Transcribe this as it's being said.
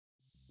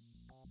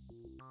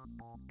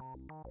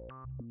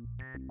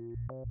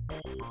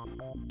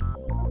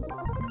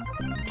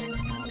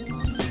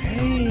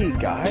Hey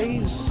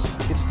guys,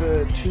 it's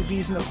the Two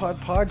Bees in a Pod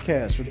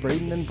podcast with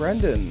Braden and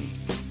Brendan.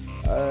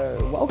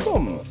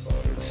 Welcome.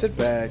 Sit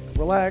back,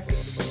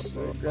 relax,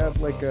 grab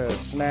like a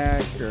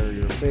snack or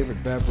your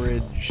favorite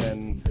beverage,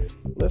 and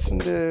listen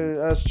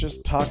to us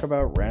just talk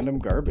about random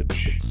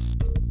garbage.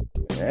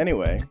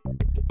 Anyway,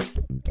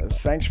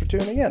 thanks for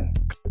tuning in.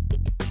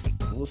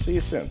 We'll see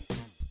you soon.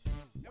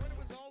 And when it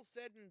was all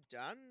said and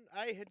done,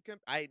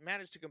 I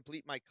managed to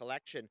complete my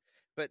collection,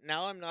 but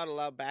now I'm not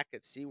allowed back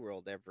at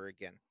SeaWorld ever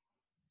again.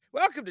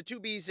 Welcome to Two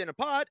Bees in a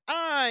Pod.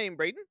 I'm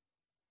Braden.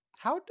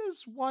 How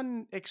does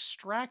one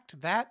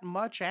extract that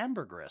much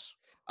ambergris?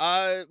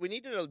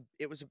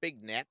 It was a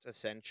big net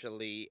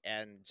essentially,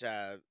 and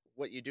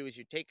what you do is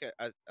you take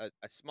a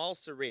small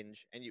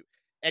syringe and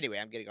anyway,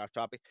 I'm getting off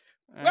topic.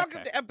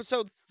 Welcome to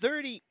episode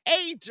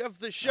 38 of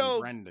the show.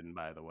 And Brendan,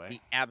 by the way.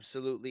 He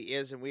absolutely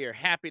is, and we are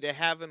happy to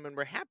have him, and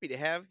we're happy to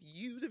have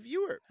you, the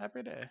viewer.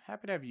 Happy to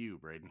have you,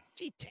 Braden.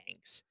 Gee,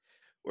 thanks.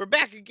 We're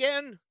back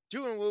again,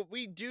 doing what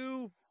we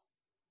do.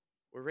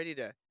 We're ready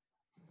to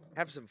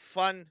have some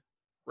fun,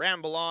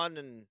 ramble on,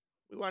 and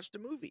we watched a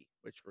movie,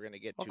 which we're going to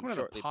get Welcome to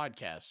to shortly. the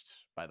podcast,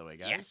 by the way,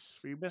 guys. Yes.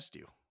 We missed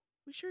you.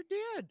 We sure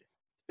did.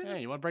 Yeah,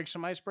 you want to break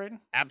some ice, Braden?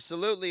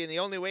 Absolutely, and the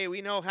only way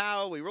we know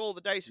how, we roll the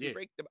dice, we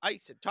break the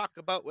ice, and talk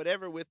about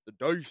whatever with the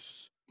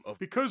dice of...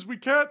 Because we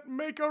can't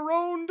make our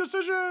own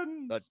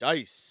decisions! The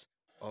dice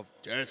of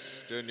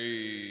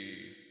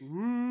destiny.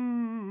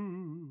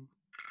 Ooh.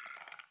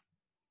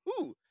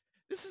 Ooh,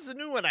 this is a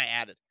new one I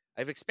added.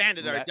 I've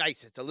expanded our Okay.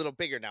 dice. It's a little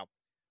bigger now.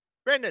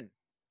 Brendan.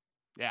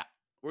 Yeah.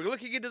 We're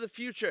looking into the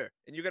future,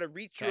 and you're going to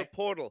reach through a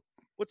portal.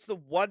 What's the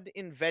one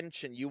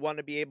invention you want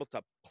to be able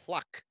to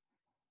pluck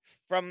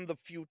from the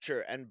future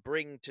and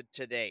bring to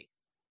today?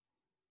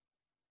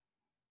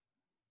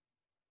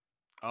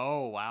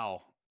 Oh,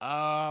 wow.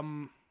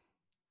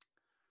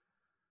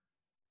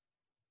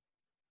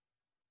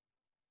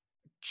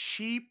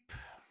 Cheap.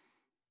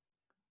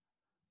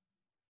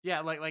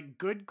 Yeah, like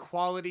good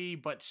quality,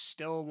 but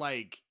still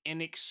like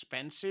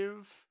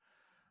inexpensive.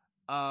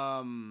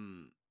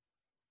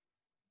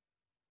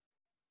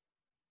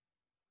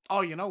 Oh,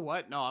 you know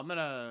what? No, I'm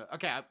gonna...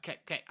 Okay.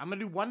 I'm gonna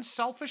do one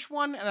selfish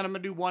one, and then I'm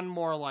gonna do one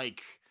more,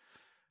 like,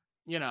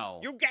 you know,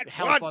 You get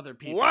help other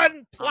people.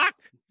 one pluck.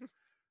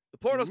 The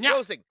portal's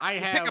closing. I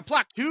You have pick a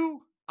pluck.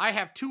 I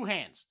have two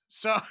hands.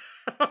 So...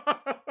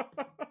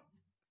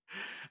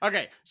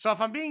 Okay, so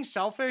if I'm being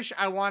selfish,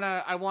 I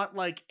want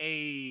like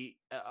a...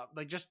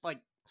 like, just like...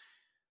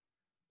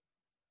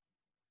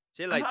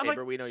 Say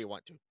lightsaber, we know you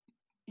want to.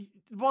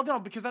 Well, no,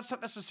 because that's not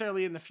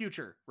necessarily in the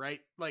future, right?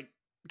 Like,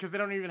 because they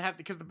don't even have...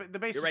 Because the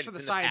basis right, for the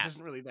it's in the science past.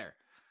 isn't really there.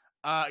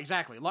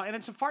 Exactly. And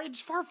it's far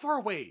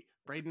away,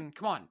 Braden.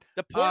 Come on.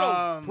 The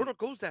portal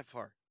goes that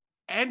far.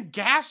 And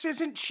gas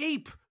isn't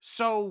cheap,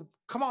 so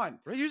come on.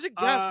 We're using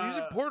gas. We're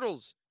using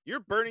portals. You're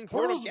burning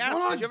portal portals gas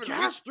run because you haven't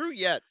gas. reached through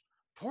yet.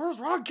 Portals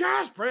run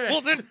gas, Braden.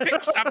 Well, then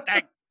pick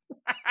something.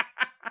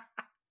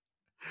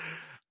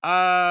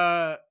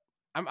 I'm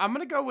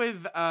gonna go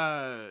with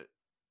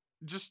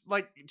just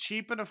like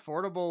cheap and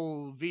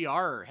affordable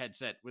VR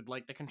headset with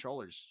like the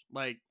controllers.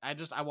 Like I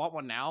want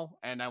one now,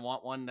 and I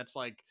want one that's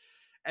like,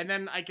 and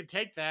then I could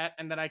take that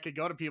and then I could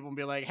go to people and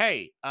be like,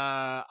 hey,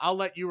 I'll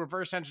let you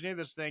reverse engineer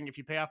this thing if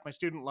you pay off my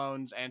student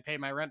loans and pay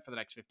my rent for the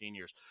next 15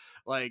 years.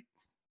 Like,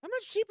 how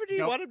much cheaper do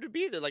you want them to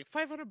be? They're like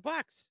 $500.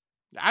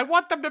 I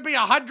want them to be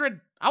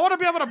 100. I want to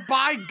be able to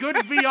buy good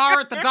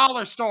VR at the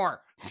dollar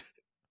store.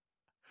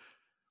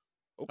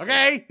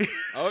 Okay.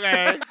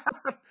 Okay.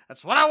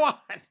 That's what I want.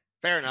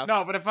 Fair enough.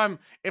 No, but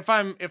if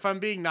I'm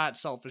being not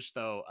selfish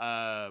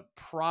though,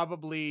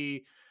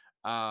 probably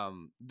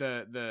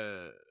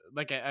the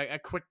like a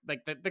quick,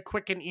 like the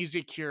quick and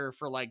easy cure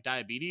for like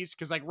diabetes,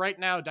 because like right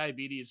now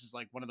diabetes is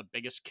like one of the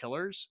biggest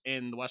killers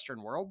in the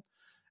Western world,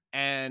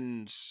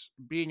 and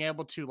being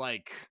able to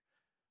like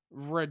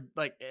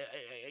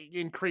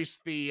increase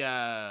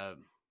the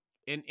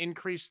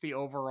increase the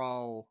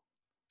overall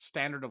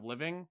standard of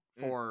living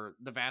for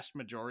the vast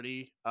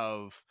majority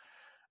of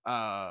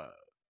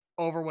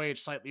overweight,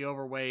 slightly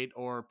overweight,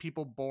 or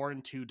people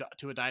born to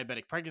a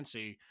diabetic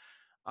pregnancy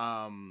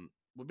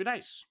would be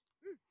nice.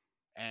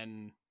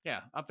 And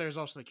yeah, up there's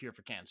also the cure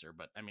for cancer,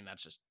 but I mean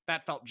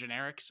that felt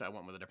generic, so I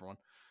went with a different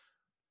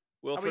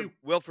one.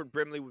 Wilford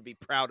Brimley would be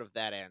proud of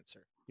that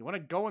answer. You want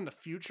to go in the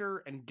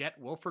future and get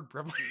Wilford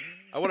Brimley?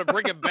 I want to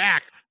bring him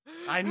back.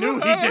 I knew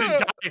he didn't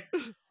die.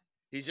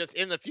 He's just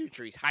in the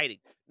future. He's hiding.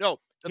 No,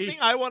 thing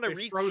I want to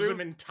reach through... froze him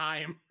in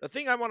time. The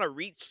thing I want to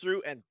reach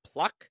through and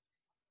pluck,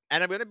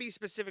 and I'm going to be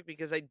specific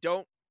because I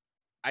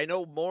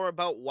know more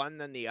about one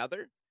than the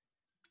other,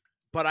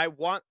 but I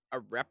want a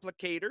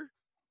replicator.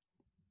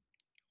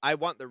 I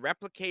want the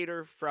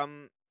replicator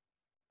from...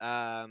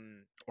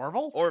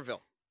 Orville?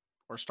 Orville.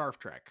 Or Star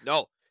Trek?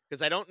 No,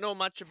 because I don't know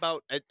much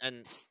about it,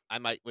 and I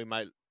might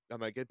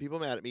get people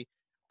mad at me.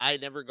 I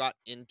never got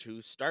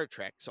into Star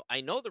Trek, so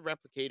I know the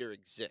replicator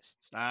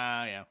exists,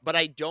 Yeah. but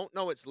I don't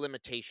know its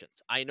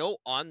limitations. I know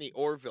on the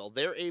Orville,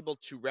 they're able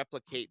to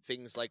replicate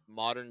things like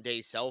modern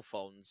day cell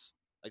phones.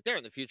 Like they're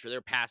in the future, they're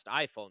past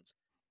iPhones.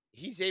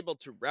 He's able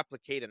to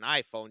replicate an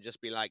iPhone, just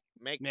be like,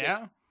 make this.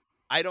 Yeah.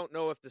 I don't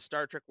know if the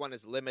Star Trek one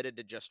is limited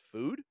to just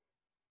food.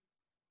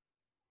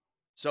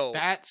 So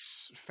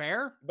That's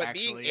fair. but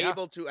Actually, being yeah.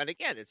 able to, and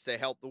again, it's to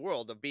help the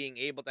world of being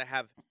able to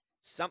have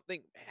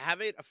something, have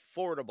it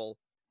affordable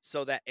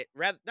so that it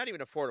rather not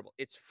even affordable,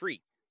 it's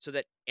free so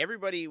that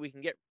everybody we can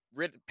get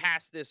rid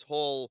past this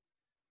whole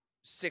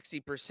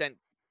 60%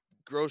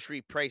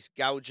 grocery price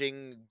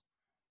gouging,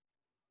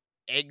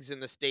 eggs in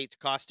the States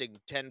costing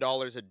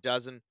 $10 a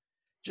dozen.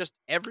 Just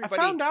I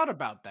found out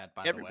about that,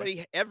 by the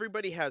way.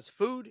 everybody has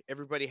food,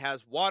 everybody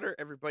has water,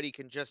 everybody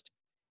can just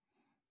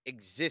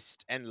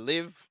exist and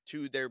live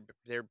to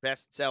their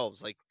best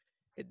selves. Like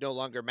it no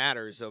longer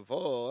matters of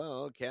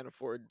can't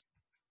afford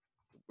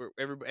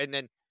everybody, and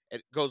then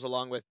it goes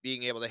along with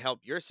being able to help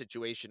your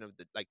situation of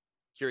the like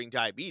curing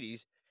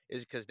diabetes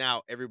is because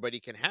now everybody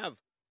can have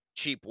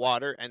cheap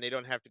water and they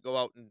don't have to go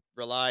out and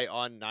rely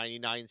on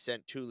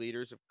 99-cent 2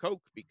 liters of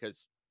Coke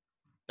because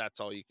that's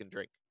all you can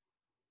drink.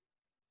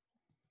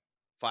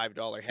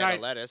 $5 head of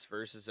Right. lettuce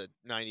versus a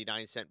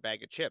 99-cent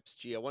bag of chips.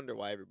 Gee, I wonder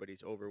why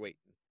everybody's overweight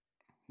and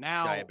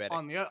Now,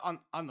 diabetic.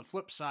 on the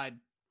flip side,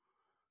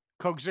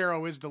 Coke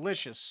Zero is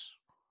delicious.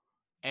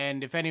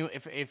 And if they want to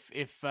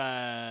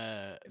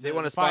the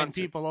fine sponsor,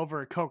 people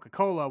over at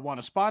Coca-Cola want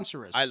to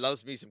sponsor us, I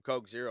loves me some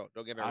Coke Zero.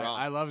 Don't get me wrong.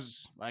 I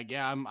loves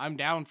I'm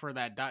down for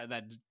that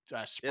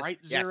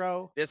Sprite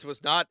Zero. This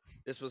was not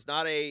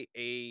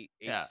a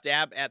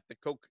stab at the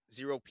Coke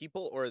Zero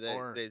people or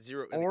the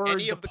Zero or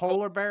any the of the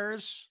polar Coke.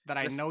 bears that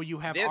I know you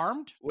have this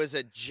armed. Was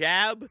a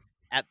jab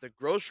at the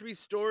grocery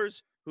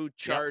stores who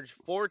charge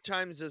 4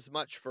 times as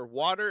much for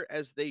water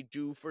as they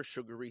do for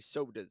sugary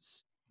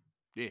sodas.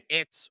 Yeah.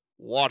 It's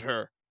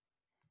water.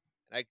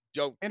 I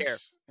don't care.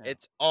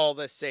 It's all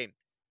the same.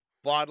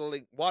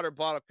 Water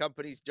bottle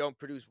companies don't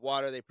produce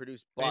water; they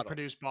produce bottles. They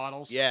produce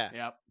bottles. Yeah.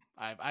 Yep.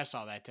 I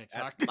saw that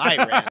TikTok. That's my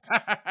rant.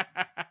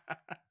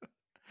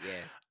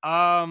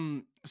 Yeah.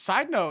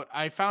 Side note: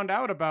 I found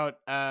out about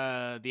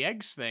the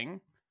eggs thing.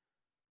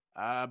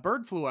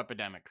 Bird flu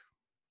epidemic.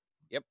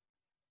 Yep.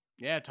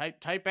 Yeah.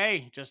 Type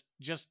A just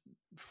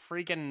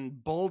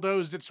freaking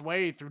bulldozed its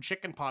way through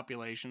chicken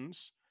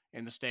populations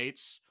in the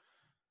States.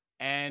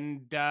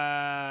 And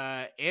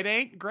it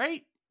ain't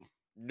great.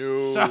 No.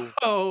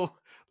 So,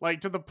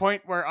 like, to the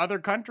point where other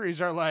countries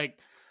are like,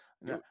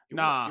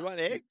 nah. You want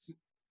eggs?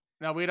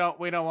 No, we don't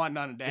want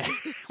none of that.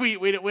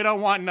 we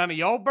don't want none of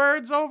your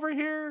birds over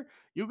here.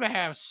 You can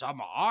have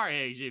some of our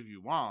eggs if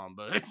you want,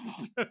 but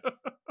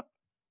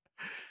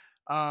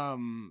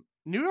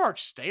New York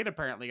State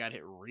apparently got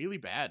hit really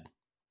bad.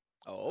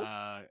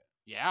 Oh.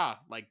 Yeah,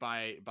 like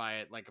by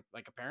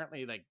like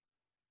apparently like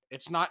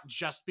it's not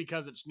just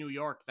because it's New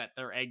York that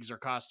their eggs are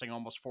costing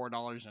almost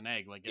 $4 an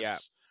egg. Like, it's... Yeah.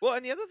 Well,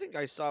 and the other thing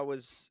I saw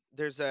was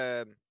there's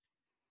a,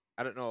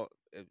 I don't know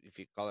if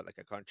you call it like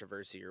a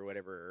controversy or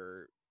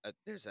whatever. Or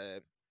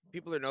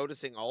people are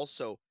noticing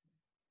also.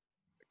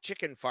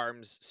 Chicken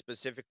farms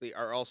specifically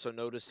are also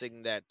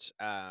noticing that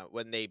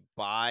when they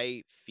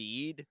buy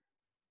feed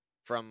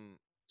from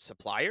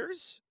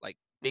suppliers, like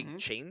big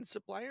chain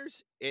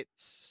suppliers,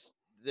 it's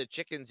the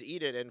chickens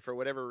eat it, and for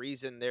whatever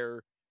reason,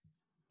 their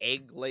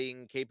egg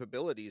laying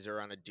capabilities are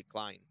on a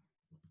decline.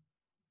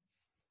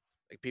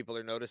 Like people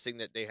are noticing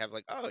that they have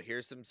like, oh,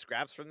 here's some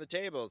scraps from the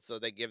table, so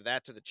they give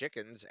that to the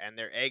chickens, and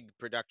their egg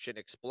production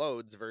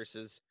explodes.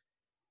 Versus,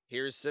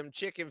 here's some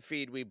chicken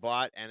feed we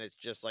bought, and it's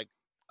just like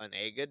an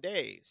egg a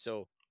day.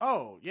 So,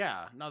 oh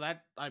yeah, no,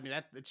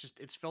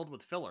 it's filled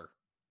with filler.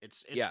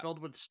 It's filled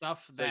with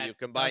stuff that you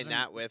combine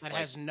that with that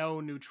has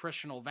no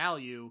nutritional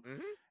value.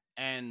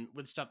 And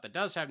with stuff that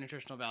does have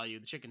nutritional value,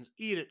 the chickens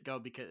eat it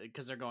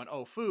because they're going,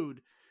 oh,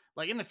 food.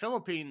 Like in the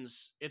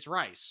Philippines, it's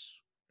rice.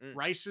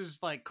 Rice is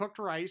like cooked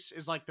rice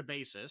is like the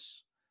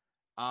basis.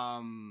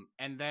 And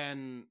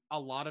then a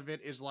lot of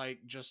it is like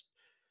just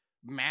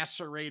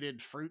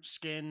macerated fruit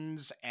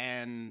skins,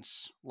 and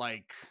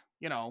like,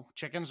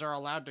 chickens are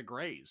allowed to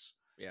graze.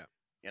 Yeah.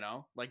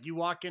 Like you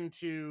walk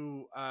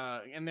into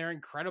and they're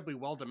incredibly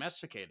well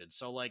domesticated.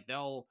 So like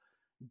they'll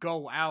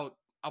go out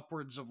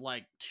upwards of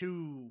like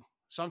 2,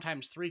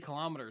 sometimes 3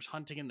 kilometers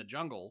hunting in the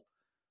jungle,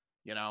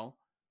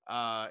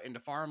 into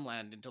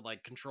farmland, into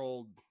like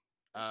controlled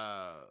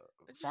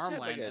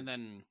farmland. And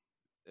then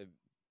a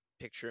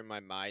picture in my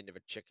mind of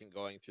a chicken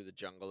going through the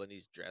jungle and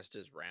he's dressed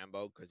as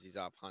Rambo because he's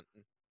off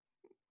hunting.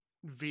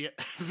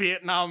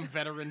 Vietnam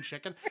veteran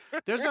chicken.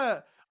 There's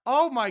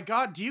oh my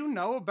god, do you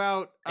know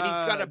about and he's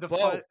got a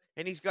bow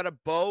and he's got a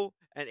bow,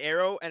 an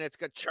arrow, and it's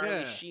got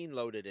Charlie Sheen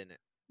loaded in it.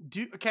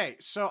 Okay,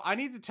 so I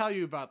need to tell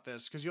you about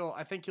this because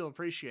I think you'll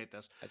appreciate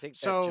this. I think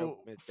so.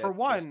 For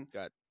one,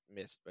 got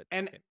missed, but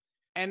an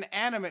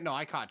anime. No,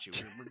 I caught you.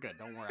 We're good.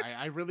 Don't worry.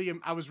 I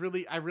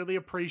really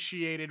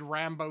appreciated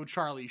Rambo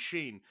Charlie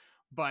Sheen,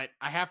 but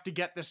I have to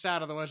get this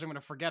out, otherwise I'm going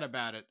to forget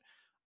about it.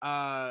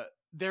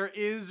 there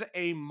is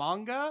a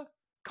manga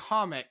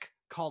comic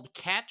called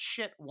Cat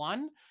Shit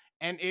 1,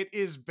 and it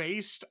is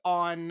based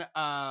on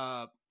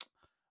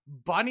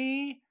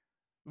bunny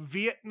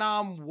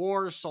Vietnam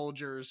War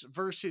soldiers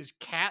versus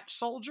cat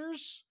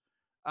soldiers.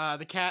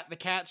 The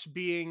cats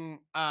being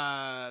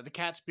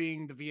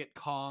the Viet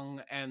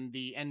Cong and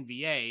the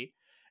NVA,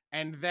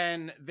 and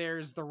then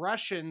there's the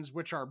Russians,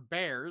 which are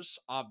bears,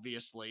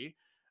 obviously.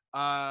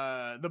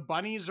 The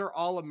bunnies are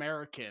all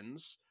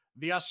Americans.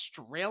 The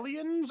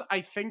Australians,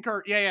 I think,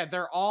 are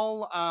they're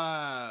all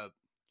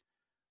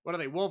what are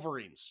they?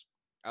 Wolverines.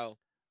 Oh,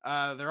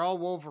 They're all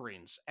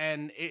Wolverines,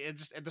 and it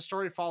just the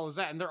story follows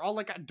that, and they're all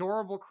like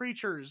adorable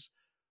creatures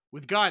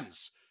with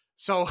guns.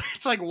 So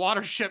it's like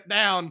Watership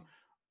Down,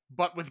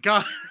 but with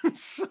guns.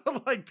 So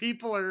like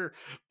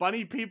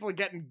bunny people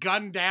getting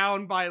gunned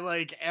down by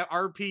like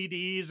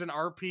RPDs and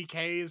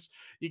RPKs.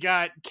 You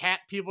got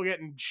cat people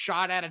getting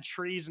shot out of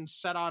trees and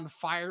set on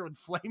fire with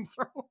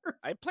flamethrowers.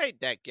 I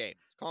played that game.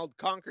 It's called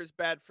Conker's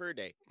Bad Fur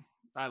Day.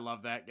 I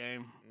love that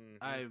game.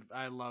 Mhm.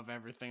 I love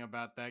everything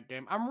about that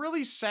game. I'm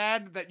really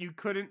sad that you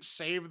couldn't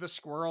save the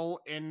squirrel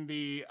in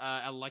the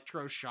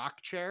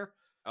electroshock chair,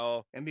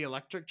 Oh, in the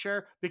electric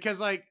chair, because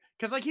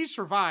he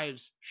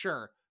survives.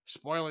 Sure,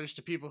 spoilers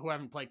to people who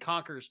haven't played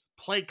Conkers.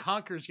 Play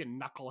Conkers, you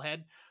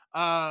knucklehead.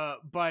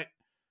 But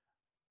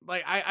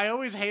like I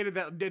always hated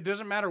that. It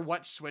doesn't matter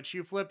what switch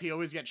you flip, he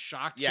always gets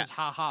shocked because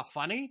haha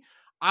funny.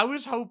 I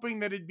was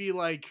hoping that it'd be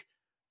like,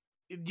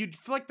 you'd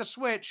flick the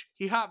switch,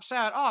 he hops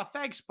out, oh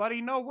thanks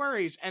buddy, no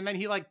worries, and then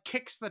he like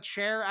kicks the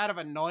chair out of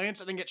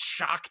annoyance and then gets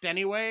shocked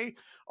anyway,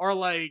 or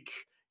like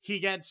he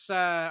gets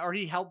or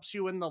he helps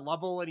you in the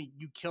level and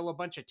you kill a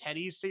bunch of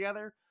teddies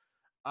together.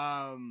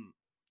 I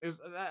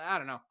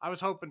don't know, I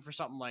was hoping for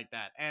something like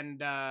that. And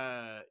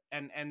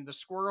the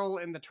squirrel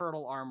in the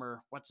turtle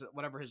armor,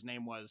 whatever his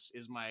name was,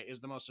 is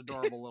the most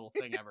adorable little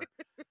thing ever.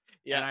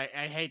 yeah. And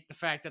I hate the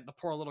fact that the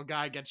poor little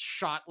guy gets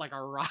shot like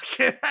a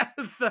rocket out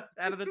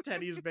of the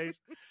Teddy's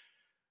base.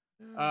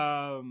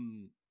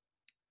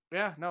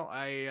 Yeah, no,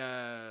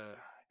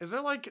 is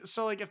there like,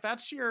 so like if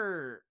that's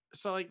your,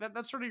 so like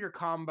that's sort of your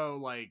combo,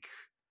 like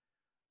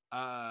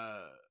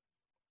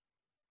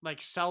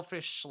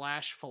selfish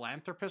 /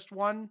 philanthropist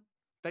one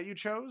that you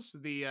chose,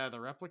 the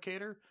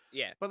replicator.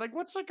 Yeah. But like,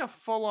 what's like a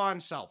full on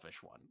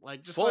selfish one?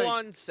 Like just full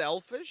on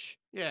selfish?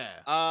 Yeah.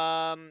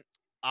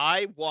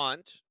 I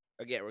want,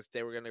 again,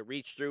 they were going to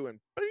reach through and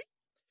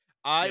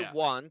I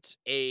want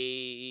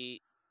I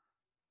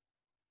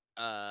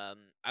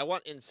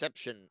want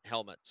Inception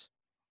helmets.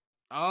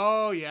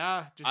 Oh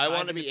yeah, I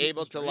want to be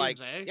able to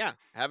dreams,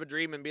 have a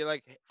dream and be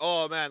like,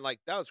 oh man, like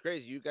that was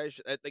crazy. You guys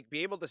should like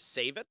be able to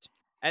save it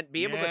and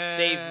be able to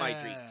save my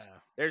dreams.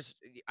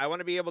 I want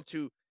to be able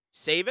to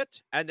save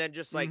it and then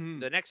just like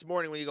the next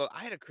morning when you go,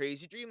 I had a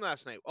crazy dream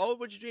last night. Oh,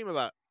 what'd you dream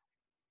about?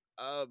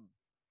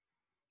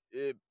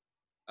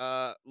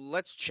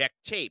 Let's check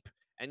tape,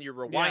 and you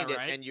rewind it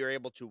and you're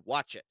able to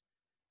watch it.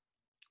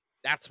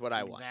 That's what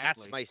I want.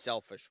 That's my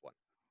selfish one.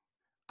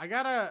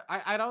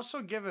 I'd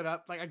also give it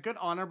up, like a good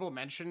honorable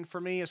mention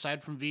for me,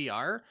 aside from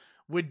VR,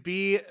 would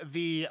be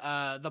the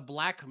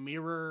Black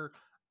Mirror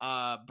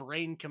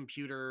brain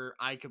computer,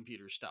 eye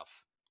computer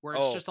stuff, where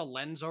it's just a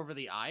lens over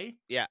the eye.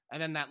 Yeah.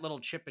 And then that little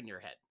chip in your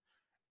head.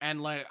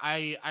 And like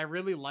I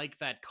really like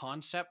that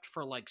concept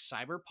for like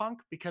cyberpunk,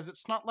 because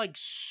it's not like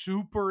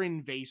super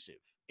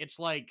invasive. It's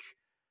like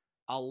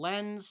a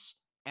lens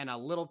and a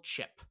little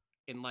chip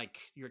in like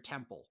your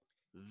temple.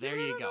 There you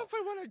go. I don't know if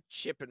I want a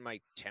chip in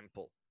my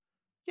temple.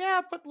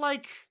 Yeah, but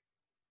like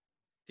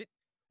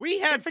we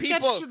had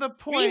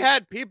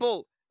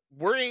people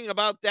worrying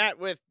about that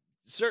with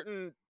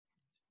certain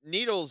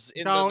needles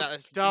in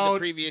the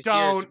previous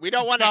years. We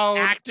don't want to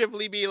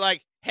actively be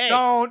like, hey,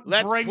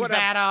 let's bring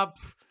that up.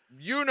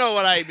 You know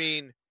what I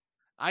mean.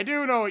 I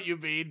do know what you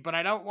mean, but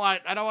I don't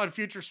want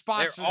future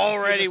sponsors. They're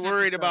already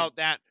worried about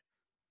that.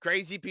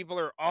 Crazy people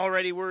are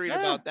already worried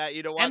about that.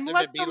 You don't want them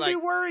to be like, be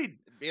worried.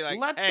 Be like,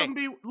 let them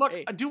be. Look,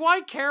 do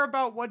I care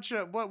about what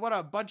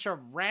a bunch of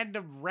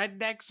random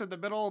rednecks in the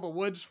middle of the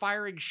woods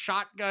firing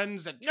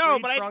shotguns at tree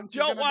trunks? I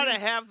don't want to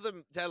have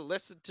them to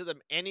listen to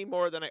them any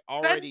more than I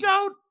already.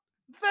 Then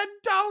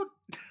don't.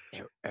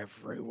 They're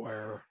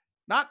everywhere.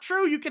 Not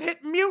true. You can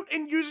hit mute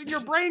and using your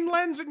brain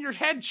lens and your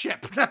head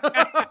chip.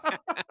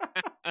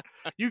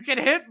 You can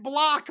hit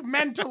block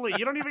mentally.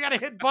 You don't even got to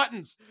hit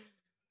buttons.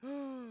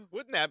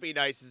 Wouldn't that be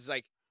nice? It's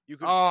like you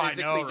could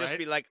physically just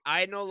be like,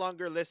 I no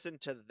longer listen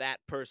to that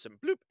person.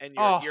 Bloop, and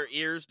your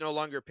ears no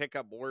longer pick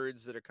up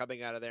words that are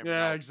coming out of their mouth.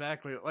 Yeah,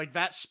 exactly. Like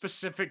that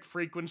specific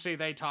frequency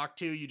they talk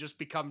to, you just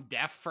become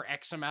deaf for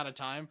X amount of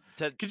time.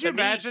 Could you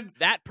imagine?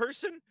 That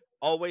person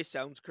always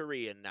sounds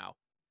Korean now.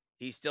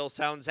 He still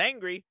sounds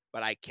angry,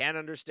 but I can't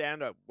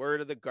understand a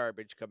word of the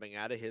garbage coming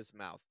out of his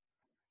mouth.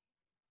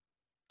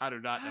 I do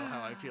not know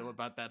how I feel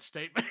about that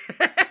statement.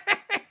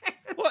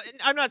 Well,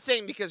 I'm not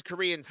saying because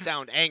Koreans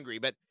sound angry,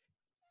 but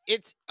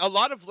it's a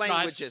lot of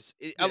languages.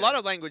 A lot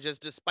of languages,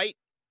 despite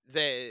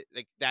that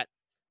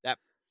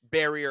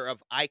barrier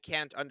of I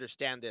can't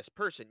understand this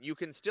person, you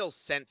can still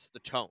sense the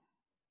tone.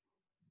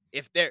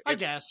 I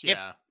guess, if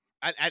yeah.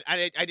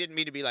 I didn't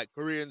mean to be like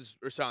Koreans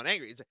or sound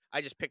angry.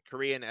 I just picked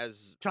Korean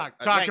as Talk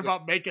language.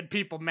 about making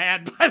people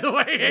mad, by the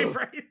way, hey,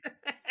 Brayden.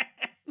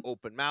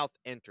 Open mouth,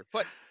 enter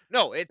foot.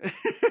 No,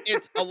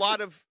 it's a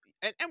lot of,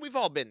 and we've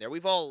all been there.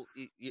 We've all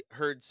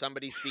heard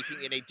somebody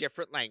speaking in a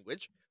different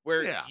language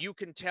where Yeah. you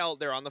can tell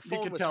they're on the You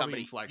phone can with tell the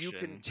somebody. You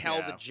can inflection,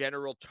 tell the yeah.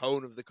 general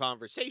tone of the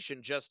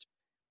conversation just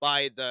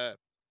by the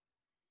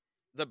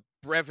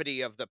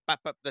brevity of the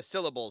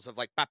syllables of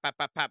like pap pap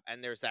pap pap,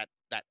 and there's that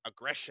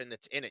aggression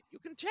that's in it. You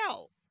can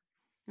tell.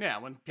 Yeah,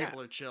 when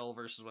people are chill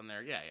versus when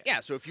they're yeah.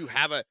 Yeah, so if you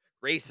have a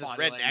racist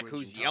Body redneck language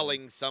who's and tone.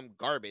 yelling some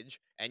garbage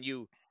and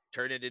you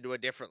turn it into a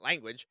different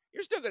language,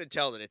 you're still going to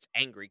tell that it's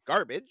angry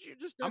garbage. You're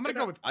just not I'm gonna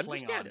go with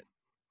understand Klingon. it.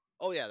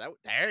 Oh yeah,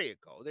 there you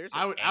go. There's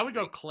I would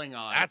go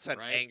Klingon. That's an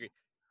right? angry.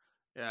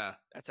 Yeah.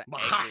 That's an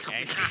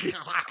angry.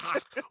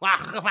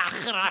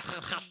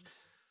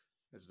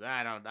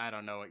 I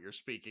don't know what you're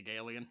speaking,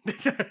 alien.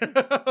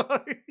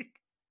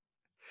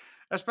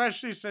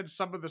 Especially since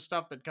some of the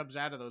stuff that comes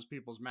out of those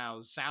people's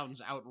mouths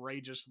sounds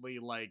outrageously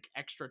like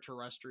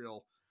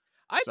extraterrestrial.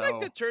 I'd like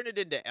to turn it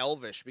into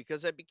Elvish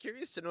because I'd be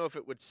curious to know if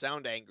it would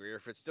sound angry or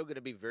if it's still going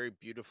to be very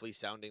beautifully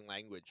sounding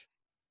language.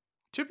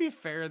 To be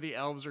fair, the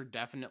elves are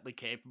definitely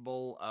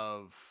capable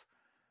of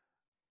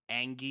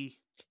angy.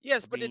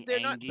 Yes, but they're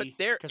not. But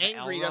their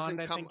angry Elrond, doesn't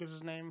I come. think is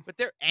his name. But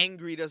their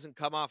angry doesn't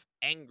come off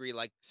angry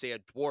like, say, a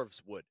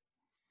dwarf's would.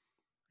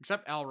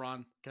 Except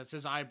Elrond, because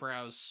his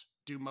eyebrows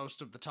do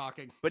most of the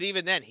talking. But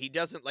even then, he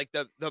doesn't like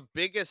the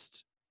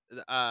biggest,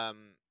 the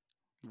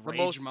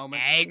most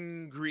moment.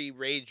 angry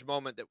rage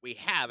moment that we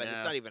have, and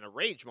it's not even a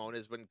rage moment,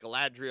 is when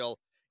Galadriel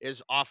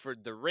is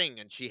offered the ring,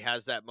 and she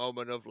has that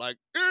moment of like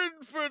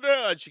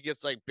infidel, and she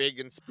gets like big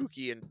and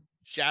spooky and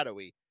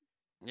shadowy.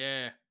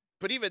 Yeah.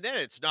 But even then,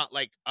 it's not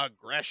like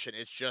aggression;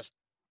 it's just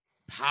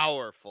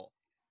powerful.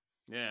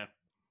 Yeah.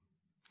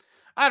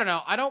 I don't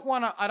know. I don't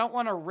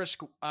want to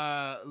risk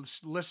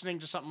listening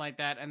to something like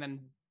that and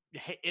then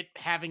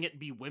having it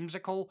be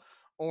whimsical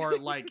or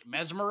like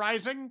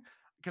mesmerizing,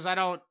 because I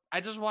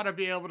just want to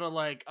be able to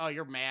like, oh,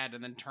 you're mad,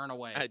 and then turn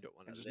away. I don't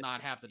want to just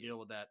not have to deal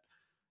with that.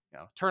 You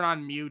know, turn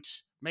on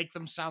mute, make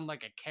them sound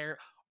like a carrot.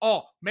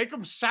 Oh, make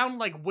them sound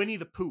like Winnie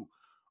the Pooh.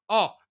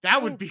 Oh,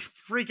 that would be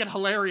freaking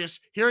hilarious.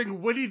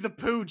 Hearing Winnie the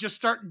Pooh just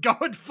start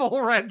going full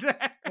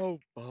redneck. Oh,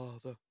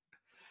 bother.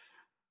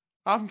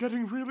 I'm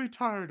getting really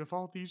tired of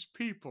all these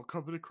people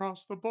coming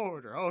across the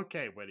border.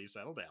 Okay, Winnie,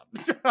 settle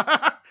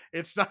down.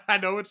 It's not. I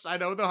know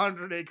the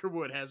 100-acre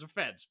wood has a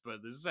fence,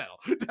 but this is settle.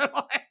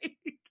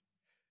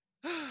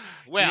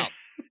 Well,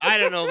 I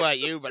don't know about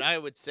you, but I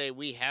would say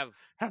we have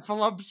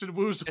Heffalumps and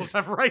woozles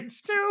have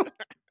rights too.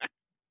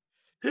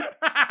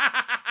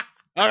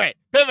 All right,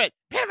 pivot.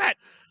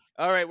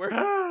 All right, we're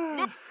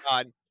moving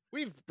on.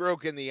 We've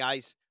broken the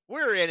ice.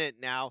 We're in it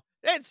now.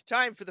 It's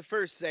time for the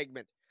first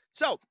segment.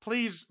 So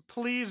please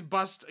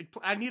bust.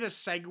 I need a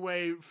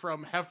segue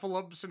from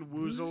Heffalumps and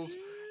woozles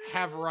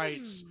have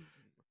rights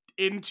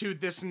into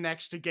this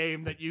next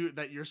game that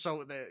you're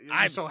so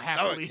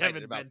happily have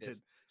invented.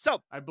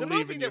 So the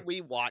movie that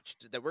we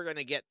watched that we're going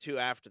to get to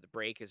after the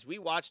break is we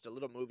watched a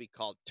little movie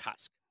called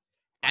Tusk.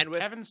 And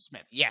with Kevin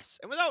Smith. Yes.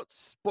 And without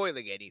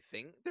spoiling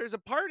anything, there's a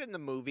part in the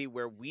movie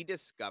where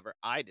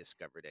I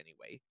discovered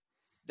anyway,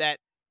 that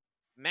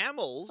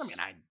mammals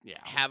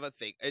have a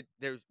thing.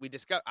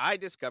 I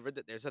discovered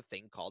that there's a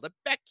thing called a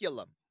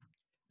baculum.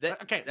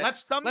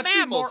 Let's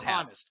be more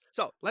honest.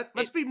 So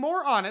let's be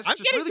more honest. I'm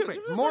just really quick.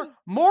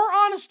 More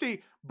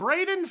honesty.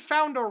 Braden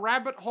found a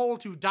rabbit hole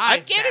to dive.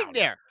 I'm getting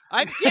there.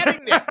 I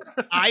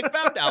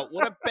found out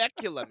what a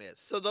baculum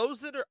is. So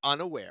those that are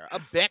unaware, a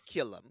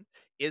baculum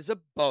is a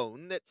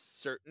bone that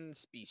certain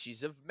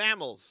species of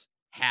mammals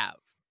have,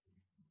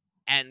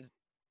 and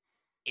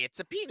it's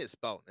a penis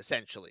bone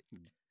essentially.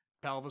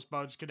 Pelvis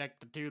bone's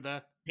connected to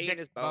the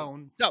penis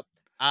bone. So,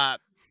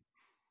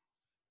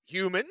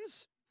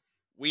 humans,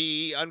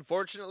 we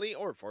unfortunately,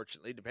 or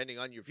fortunately, depending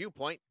on your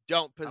viewpoint,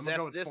 don't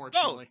possess this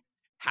bone.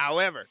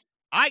 However,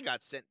 I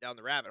got sent down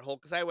the rabbit hole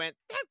because I went,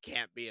 that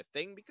can't be a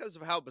thing because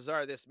of how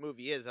bizarre this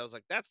movie is. I was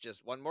like, that's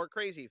just one more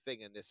crazy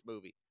thing in this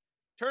movie.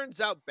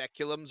 Turns out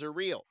baculums are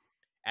real.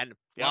 And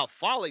while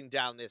falling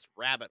down this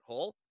rabbit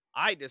hole,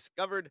 I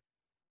discovered,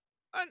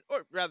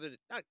 or rather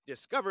not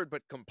discovered,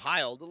 but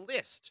compiled a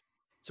list.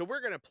 So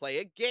we're going to play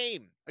a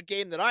game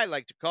that I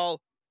like to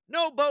call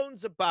No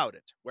Bones About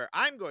It, where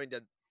I'm going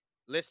to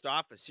list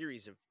off a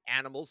series of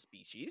animal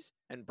species,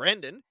 and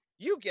Brendan,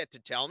 you get to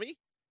tell me,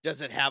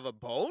 does it have a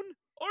bone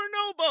or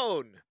no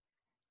bone?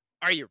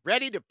 Are you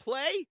ready to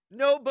play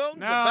No Bones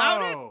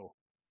About It?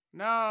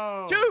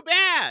 No. Too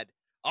bad.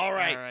 All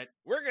right.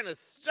 We're going to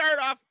start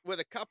off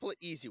with a couple of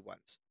easy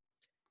ones.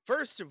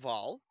 First of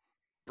all,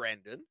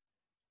 Brendan.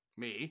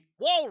 Me.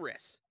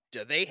 Walrus.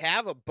 Do they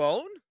have a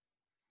bone?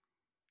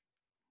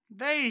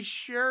 They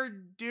sure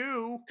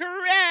do.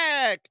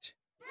 Correct.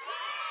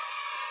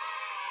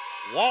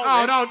 Walrus.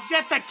 Oh, no.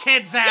 Get the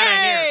kids out of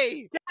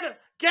here.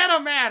 Get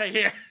them out of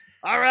here.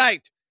 All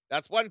right.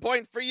 That's 1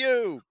 point for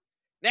you.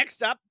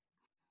 Next up,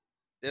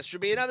 This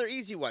should be another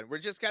easy one. We're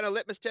just kind of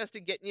litmus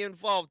testing, getting you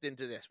involved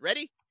into this.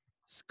 Ready?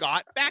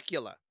 Scott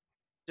Bakula.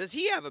 Does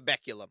he have a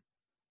Baculum?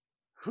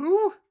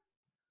 Who?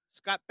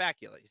 Scott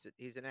Bakula.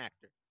 He's an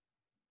actor.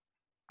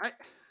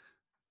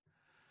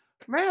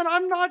 Man,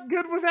 I'm not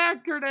good with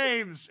actor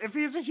names. If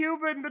he's a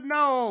human,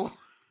 no.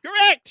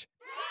 Correct!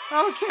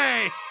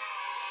 Okay.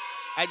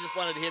 I just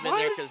wanted him in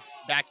there because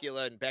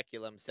Bacula and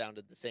Baculum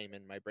sounded the same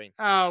in my brain.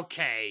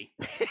 Okay.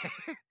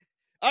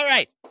 All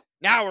right.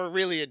 Now we're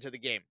really into the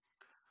game.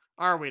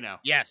 Are we now?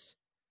 Yes.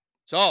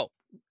 So,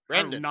 I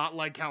Brendan. do not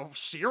like how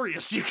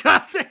serious you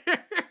got there.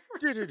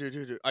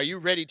 Are you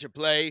ready to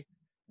play?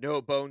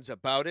 No bones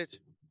about it.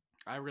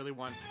 I really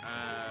want,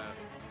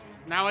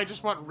 now I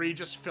just want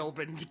Regis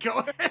Philbin to go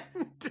ahead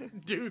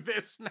and do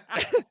this now.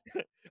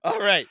 All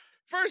right.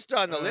 First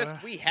on the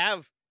list, we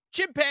have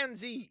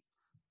chimpanzee.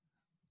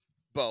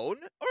 Bone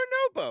or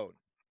no bone?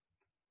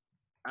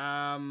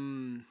 I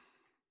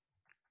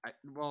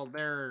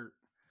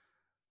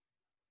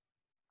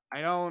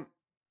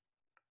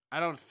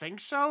don't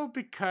think so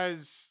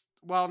because,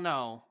 well,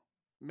 no.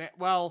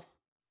 Well,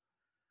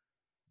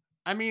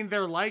 I mean,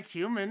 they're like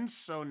humans,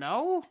 so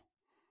no?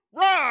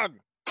 Wrong!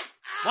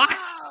 What?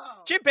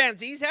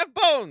 Chimpanzees have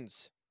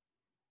bones.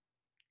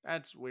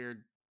 That's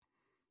weird.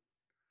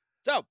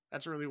 So.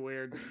 That's really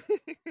weird.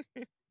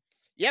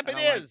 Yep, it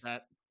is. Like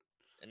that.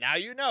 And now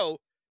you know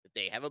that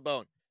they have a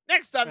bone.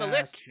 Next on the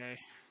list, an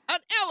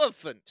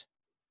elephant.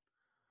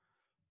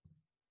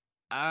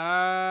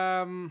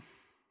 Man,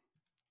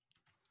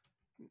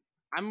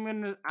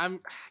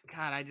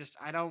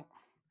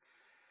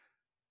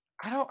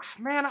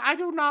 I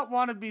do not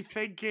want to be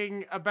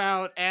thinking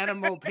about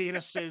animal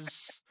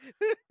penises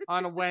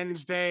on a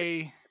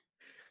Wednesday.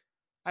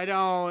 They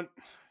don't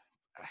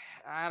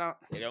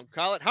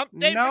call it hump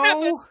day for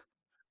nothing.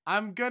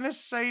 I'm gonna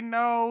say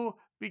no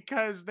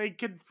because they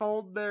can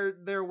fold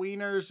their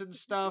wieners and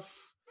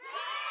stuff.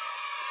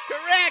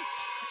 Correct.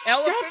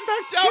 Elephants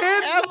don't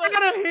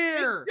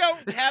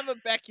have a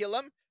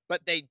baculum,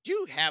 but they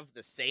do have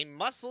the same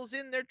muscles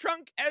in their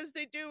trunk as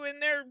they do in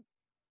their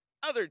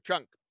other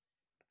trunk.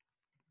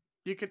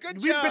 We've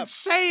been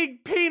saying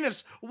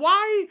penis.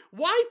 Why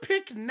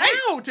pick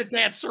now to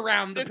dance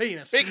around the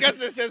penis? Because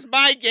this is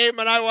my game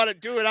and I want to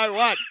do what I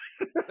want.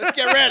 Let's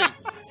get ready.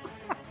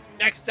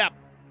 Next up,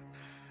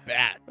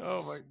 bats.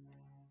 Oh my.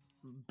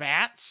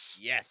 Bats?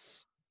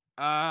 Yes.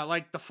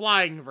 Like the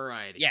flying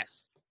variety.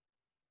 Yes.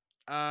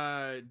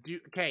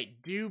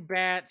 Do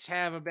bats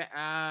have a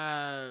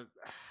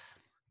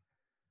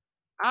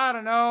I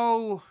don't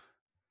know.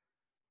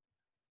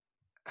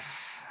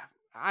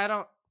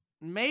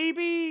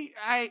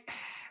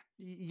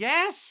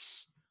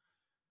 Yes.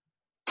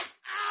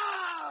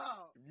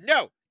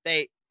 No,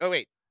 they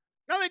do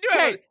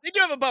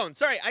have a bone.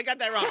 Sorry, I got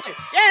that wrong. Yay!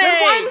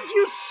 Then why did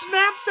you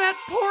snap that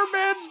poor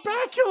man's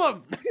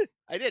baculum?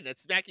 I didn't.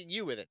 It's smacking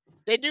you with it.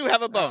 They do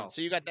have a bone,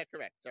 so you got that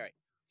correct. Sorry.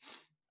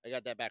 I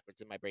got that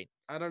backwards in my brain.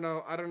 I don't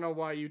know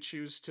why you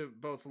choose to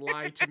both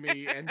lie to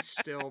me and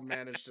still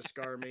manage to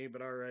scar me,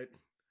 but all right.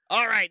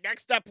 All right,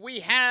 next up we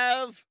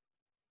have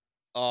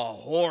a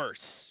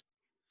horse.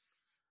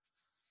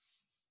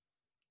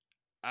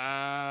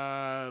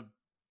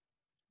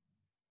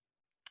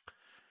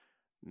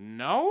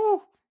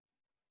 No?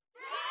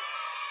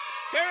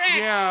 Correct.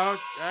 Yeah,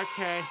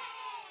 okay.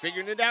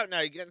 Figuring it out now.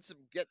 You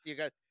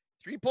got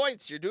 3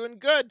 points. You're doing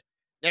good.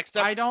 Next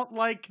up. I don't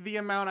like the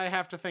amount I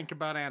have to think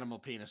about animal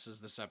penises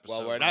this episode.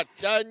 Well, we're not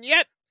done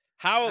yet.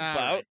 How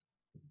about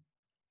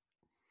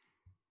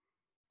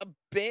a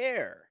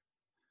bear?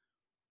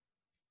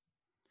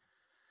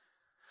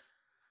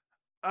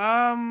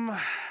 I'm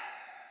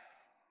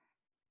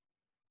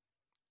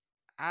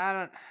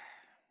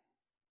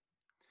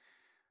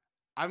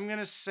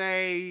gonna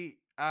say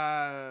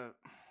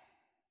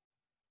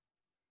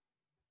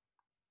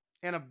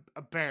and a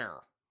bear.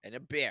 And a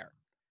bear.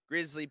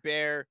 Grizzly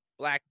bear,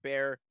 black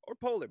bear, or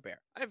polar bear.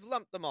 I've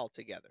lumped them all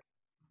together.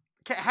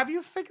 Okay, have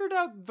you figured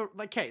out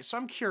so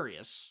I'm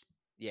curious.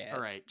 Yeah.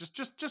 All right.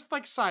 Just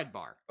like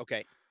sidebar.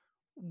 Okay.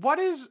 What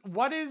is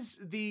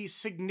the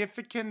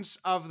significance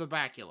of the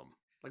baculum?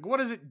 Like, what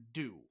does it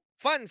do?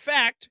 Fun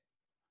fact,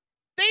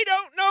 they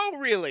don't know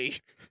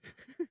really.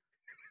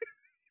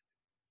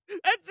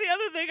 That's the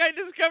other thing I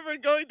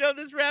discovered going down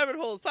this rabbit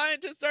hole.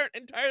 Scientists aren't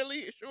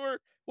entirely sure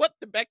what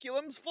the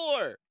baculum's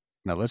for.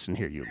 Now listen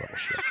here, you little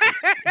shit.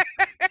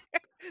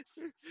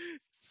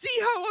 See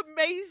how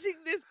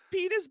amazing this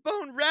penis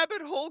bone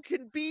rabbit hole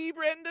can be,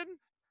 Brendan?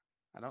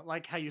 I don't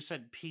like how you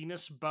said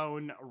penis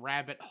bone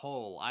rabbit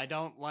hole. I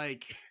don't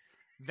like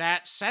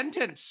that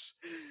sentence,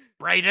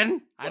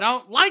 Brayden. I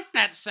don't like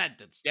that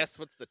sentence. Guess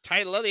what's the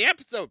title of the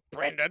episode,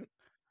 Brendan?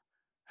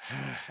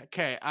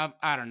 Okay,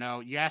 I don't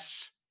know.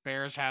 Yes,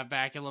 bears have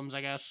baculums,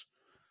 I guess.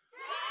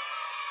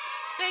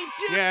 They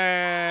do.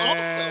 Yay.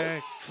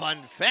 Also,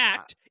 fun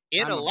fact,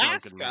 in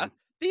Alaska,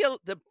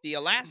 the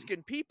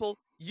Alaskan people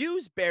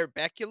use bear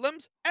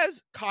baculums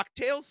as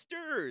cocktail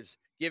stirrers,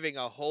 giving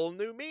a whole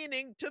new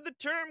meaning to the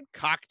term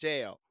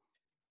cocktail.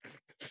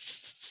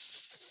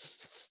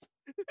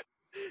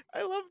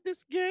 I love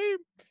this game.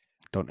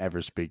 Don't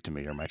ever speak to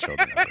me or my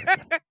children ever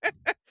again.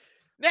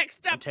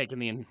 Next I'm up,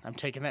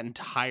 taking that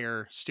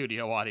entire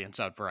studio audience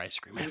out for ice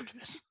cream after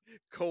this.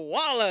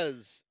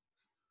 koalas.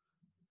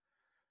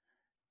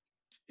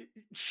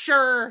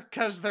 Sure,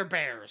 because they're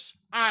bears.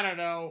 I don't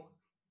know.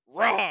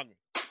 Wrong.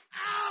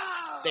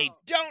 They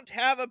don't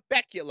have a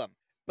baculum,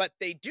 but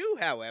they do,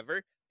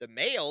 however. The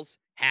males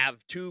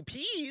have 2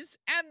 P's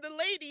and the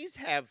ladies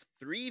have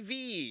 3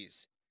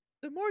 V's.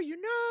 The more you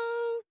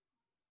know,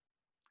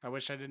 I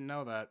wish I didn't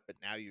know that. but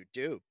now you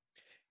do.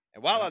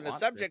 And while don't on the want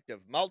subject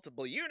of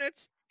multiple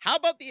units, how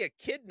about the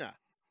echidna?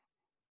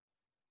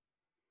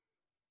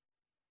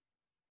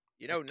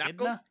 You know Knuckles?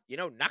 Echidna? You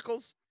know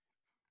Knuckles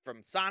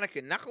from Sonic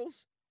and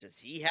Knuckles? Does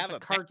he have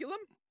That's a baculum?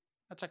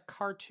 That's a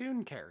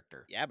cartoon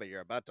character. Yeah, but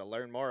you're about to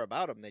learn more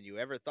about him than you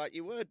ever thought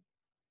you would.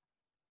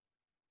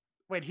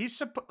 Wait, he's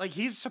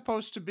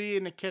supposed to be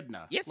an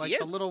echidna. Yes, like he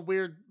the is. little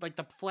weird, like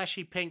the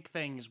fleshy pink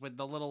things with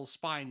the little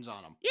spines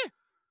on them. Yeah.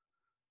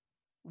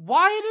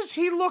 Why does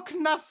he look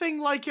nothing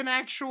like an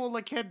actual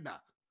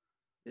echidna?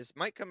 This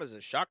might come as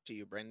a shock to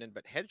you, Brendan,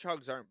 but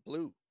hedgehogs aren't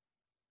blue.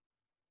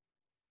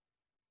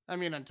 I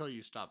mean, until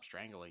you stop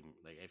strangling.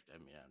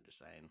 I'm just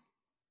saying.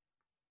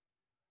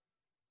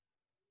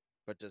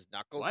 But does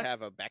Knuckles What?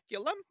 have a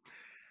baculum?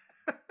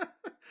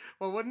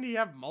 Well, wouldn't he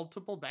have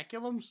multiple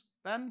baculums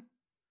then?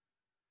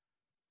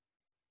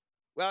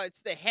 Well,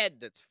 it's the head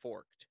that's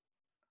forked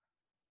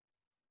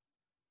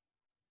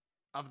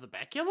Of the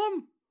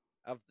baculum?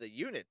 of the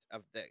unit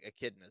of the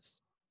echidnas.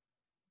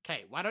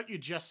 Okay, why don't you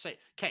just say...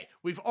 Okay,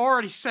 we've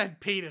already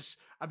said penis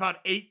about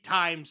 8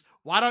 times.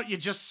 Why don't you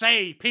just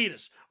say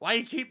penis? Why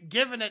you keep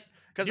giving it...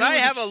 Because I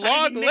have a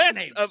long list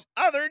nicknames? of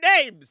other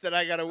names that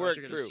I got to I work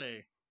thought you were through. gonna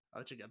say- I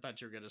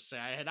thought you were going to say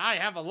I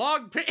have a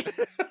long penis.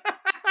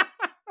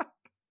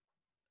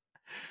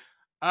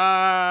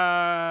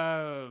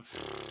 I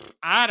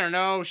don't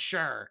know.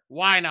 Sure.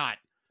 Why not?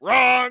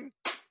 Wrong!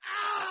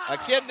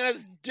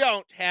 Echidnas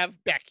don't have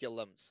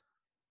baculums.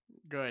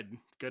 Good.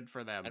 Good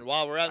for them. And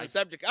while we're on the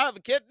subject of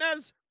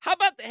echidnas, how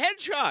about the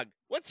hedgehog?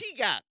 What's he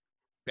got?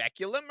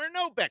 Baculum or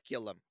no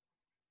baculum?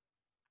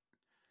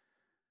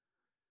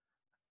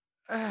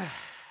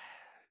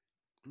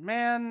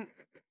 Man,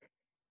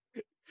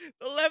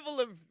 The level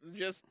of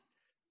just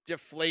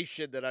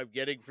deflation that I'm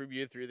getting from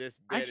you through this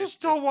bit I is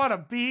just don't want to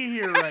be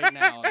here right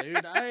now,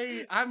 dude.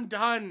 I'm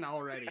done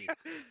already.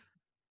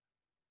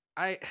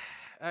 I'm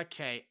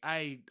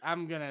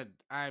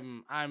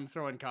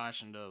throwing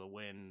caution to the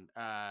wind.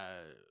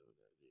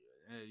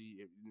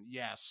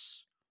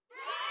 Yes.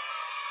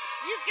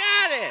 You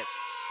got it!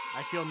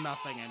 I feel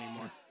nothing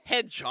anymore.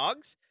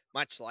 Hedgehogs,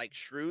 much like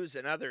shrews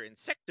and other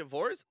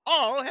insectivores,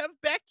 all have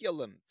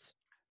baculums.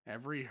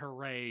 Every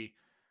hooray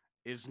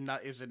is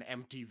an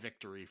empty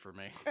victory for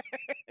me.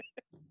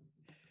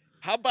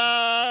 How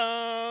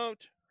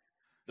about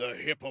the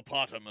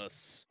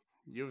hippopotamus?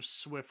 You've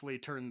swiftly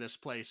turned this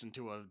place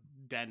into a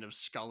den of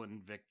skull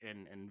and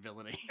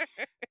villainy.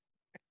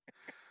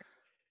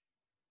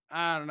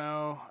 I don't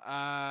know.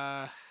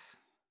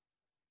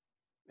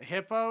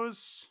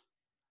 Hippos?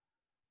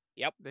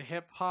 Yep. The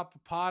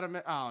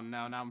hippopotamus. Oh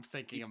no, now I'm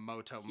thinking of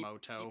Moto.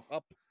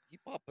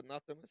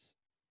 Hippopotamus.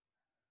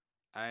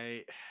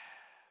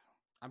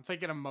 I'm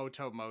thinking of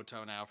Moto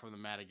now from the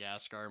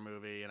Madagascar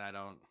movie, and I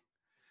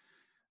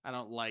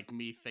don't like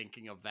me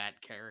thinking of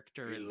that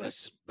character in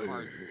this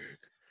part.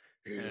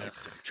 He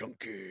likes him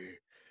chunky.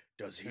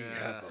 Does he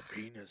have a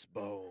penis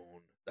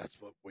bone? That's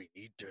what we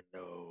need to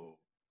know.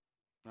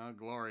 Well,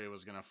 Gloria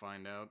was gonna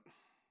find out.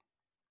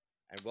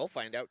 And we'll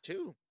find out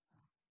too.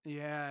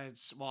 Yeah,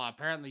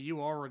 apparently you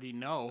already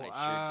know.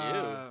 I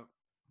sure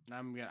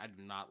do. I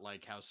do not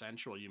like how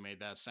sensual you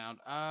made that sound.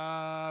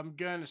 I'm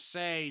gonna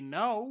say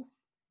no,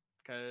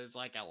 because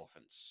like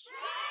elephants.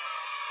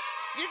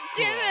 You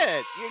get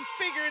it! You're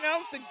figuring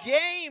out the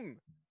game!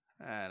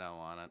 I don't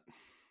want it.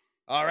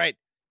 All right.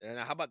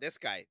 Now, how about this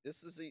guy?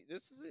 This is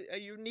a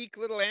unique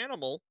little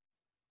animal.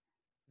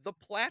 The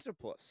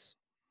platypus.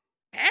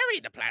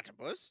 Harry the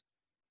platypus?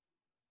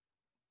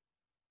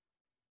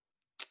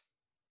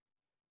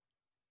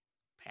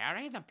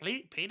 Perry the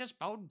penis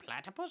bone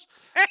platypus?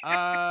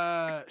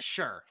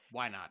 Sure.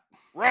 Why not?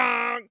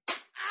 Wrong!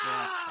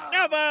 Yeah,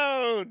 No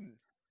bone!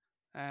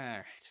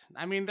 Alright.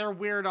 I mean, they're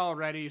weird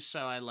already, so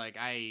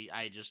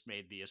I just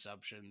made the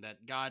assumption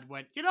that God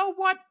went, you know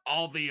what?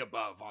 All the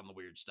above on the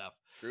weird stuff.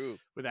 True.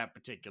 With that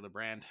particular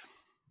brand.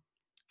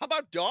 How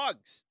about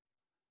dogs?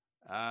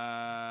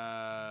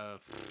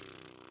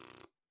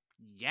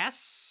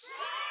 Yes?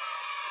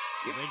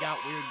 They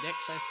got weird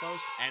dicks, I suppose.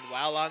 And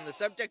while on the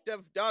subject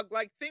of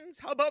dog-like things,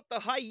 how about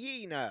the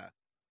hyena?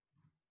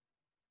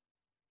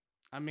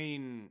 I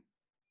mean,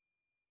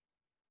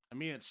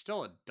 it's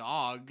still a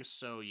dog,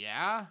 so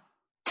yeah.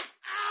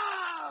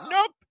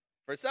 Nope!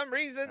 For some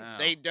reason,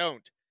 they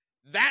don't.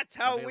 That's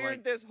how they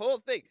weird this whole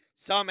thing.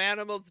 Some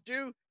animals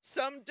do,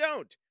 some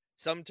don't.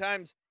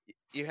 Sometimes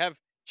you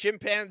have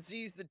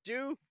chimpanzees that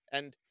do,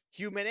 and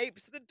human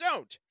apes that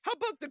don't. How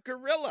about the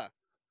gorilla?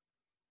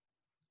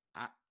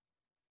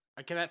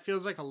 Okay, that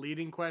feels like a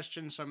leading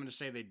question, so I'm going to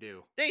say they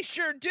do. They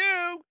sure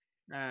do!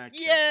 Okay.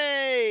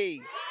 Yay!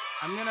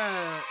 I'm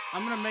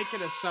gonna make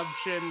an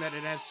assumption that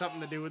it has something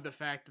to do with the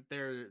fact that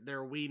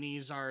their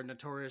weenies are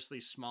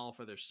notoriously small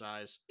for their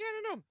size. Yeah,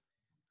 I don't know.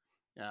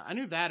 Yeah, I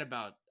knew that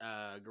about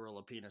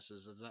gorilla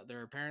penises, is that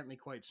they're apparently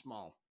quite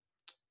small.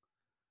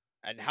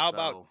 And how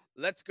about So-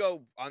 let's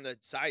go on the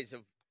size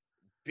of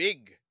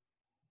big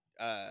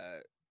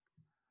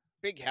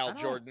big Hal I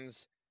don't-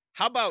 Jordans.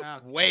 How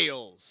about Okay.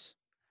 whales?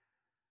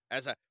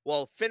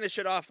 Finish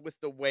it off with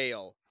the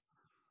whale.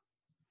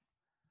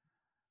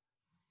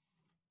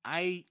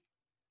 I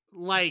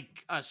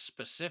like a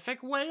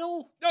specific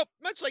whale. Nope,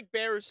 much like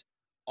bears,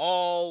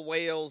 all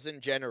whales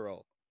in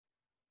general.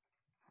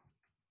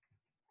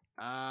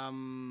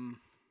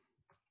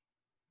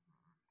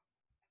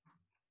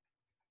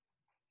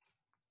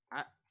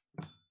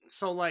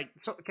 So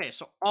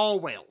all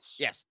whales.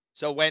 Yes.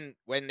 So when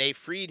they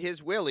freed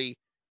his willy,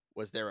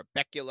 was there a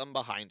Baculum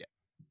behind it?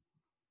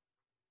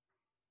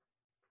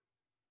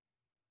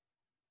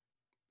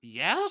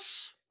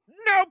 Yes.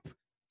 Nope.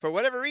 For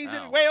whatever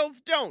reason, Oh.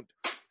 whales don't.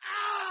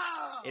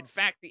 In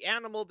fact, the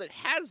animal that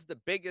has the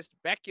biggest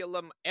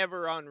Baculum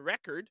ever on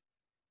record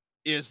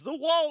is the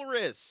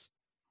walrus,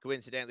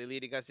 coincidentally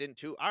leading us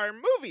into our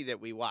movie that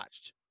we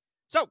watched.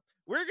 So,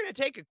 we're going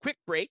to take a quick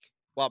break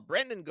while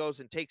Brendan goes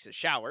and takes a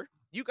shower.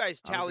 You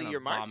guys I was tally gonna your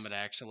marks. vomit,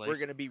 actually. We're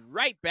going to be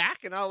right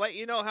back, and I'll let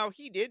you know how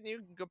he did, and you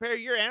can compare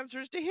your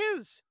answers to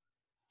his.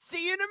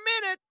 See you in a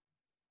minute.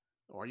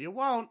 Or you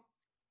won't.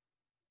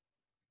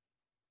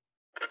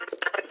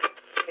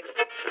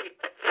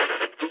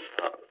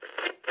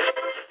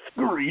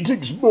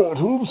 Greetings,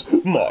 mortals.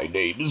 My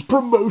name is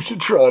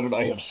Promotiontron, and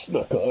I have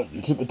snuck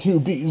on to the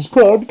 2Bs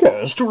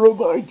podcast to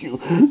remind you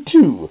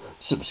to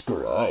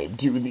subscribe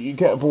to the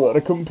Capuana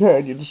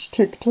Companions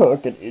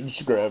TikTok and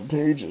Instagram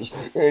pages,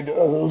 and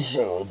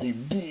also the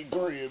B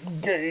Grim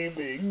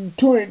Gaming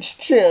Twitch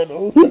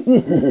channel.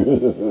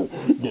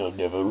 They'll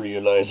never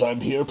realize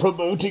I'm here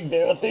promoting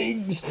their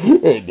things,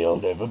 and they'll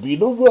never be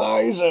the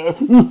wiser.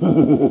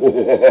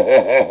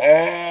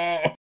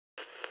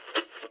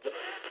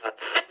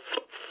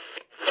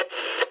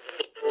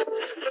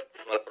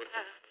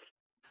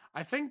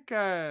 I think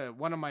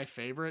one of my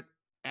favorite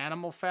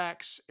animal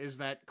facts is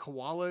that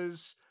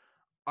koalas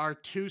are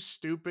too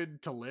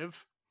stupid to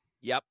live.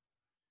 Yep.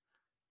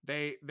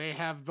 They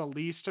have the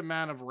least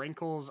amount of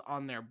wrinkles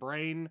on their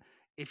brain.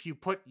 If you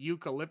put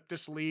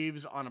eucalyptus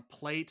leaves on a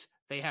plate,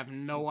 they have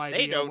no idea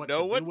They don't what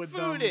know to what do with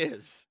food them.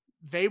 is.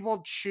 They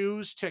will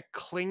choose to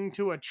cling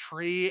to a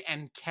tree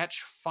and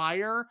catch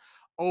fire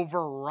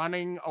over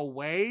running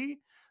away.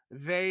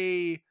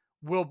 They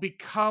will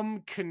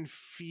become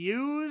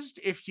confused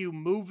if you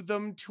move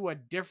them to a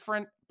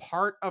different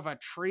part of a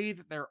tree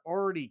that they're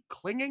already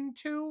clinging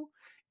to.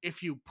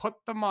 If you put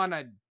them on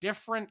a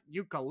different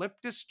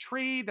eucalyptus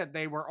tree that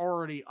they were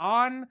already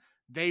on,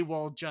 they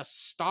will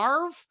just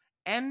starve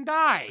and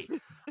die.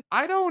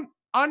 I don't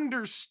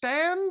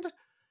understand.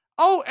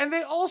 Oh, and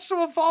they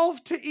also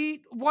evolved to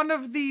eat one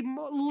of the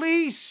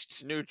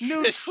least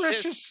Nutritious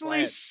nutritiously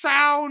plants.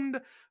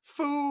 sound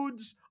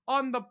foods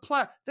on the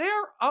planet. They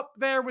are up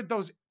there with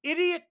those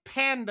idiot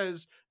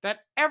pandas that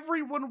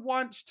everyone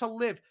wants to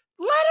live.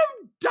 Let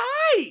them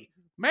die,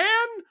 man.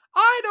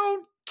 I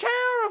don't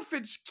care if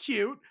it's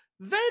cute.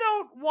 They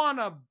don't want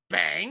to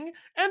bang,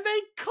 and they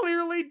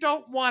clearly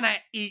don't want to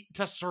eat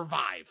to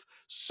survive.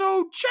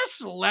 So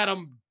just let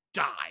them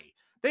die.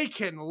 They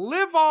can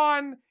live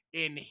on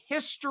in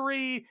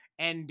history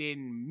and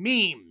in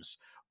memes.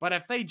 But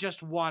if they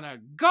just want to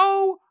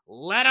go,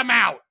 let them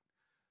out.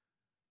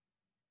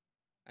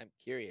 I'm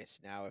curious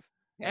now if...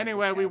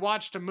 Anyway, we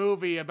watched a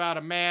movie about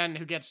a man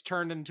who gets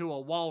turned into a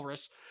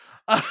walrus.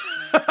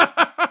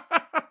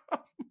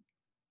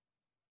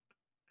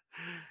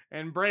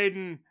 And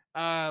Braden,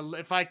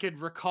 if I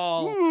could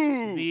recall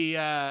Ooh.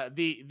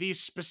 the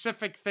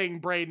specific thing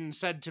Braden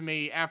said to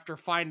me after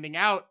finding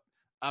out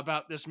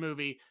about this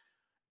movie.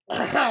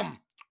 What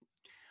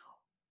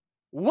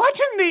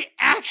in the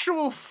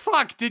actual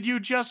fuck did you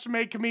just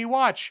make me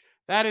watch?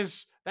 That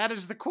is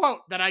the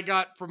quote that I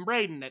got from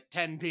Braden at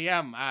 10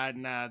 p.m.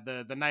 on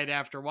the night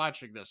after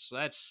watching this. So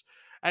that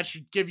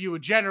should give you a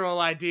general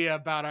idea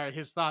about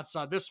his thoughts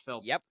on this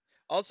film. Yep.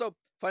 Also,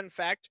 fun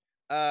fact,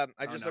 I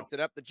just looked it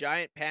up. The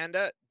giant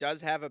panda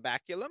does have a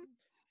baculum.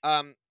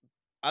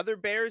 Other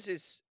bears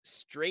is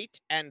straight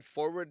and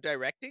forward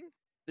directing.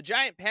 The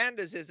giant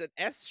panda's is an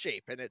S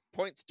shape and it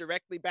points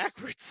directly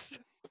backwards.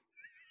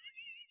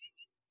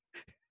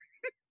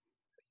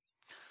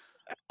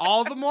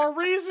 All the more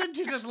reason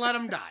to just let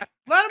him die.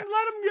 Let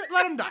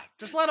him die.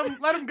 Just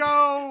let him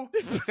go.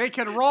 They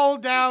can roll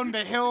down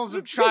the hills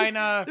of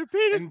China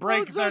and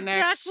break their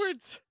necks.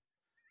 Backwards.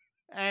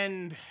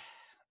 And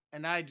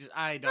I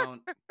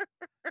don't.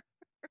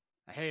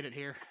 I hate it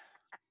here.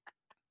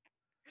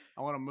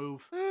 I want to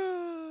move.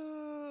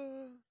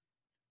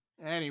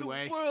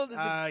 Anyway, the world is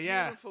a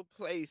yeah. beautiful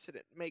place and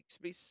it makes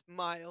me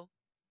smile.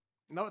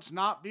 No, it's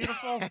not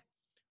beautiful.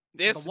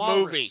 This the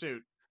walrus movie.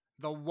 suit.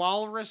 The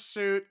walrus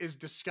suit is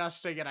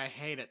disgusting and I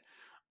hate it.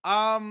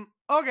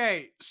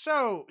 Okay,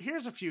 so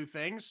here's a few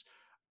things.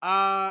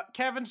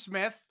 Kevin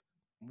Smith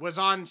was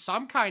on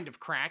some kind of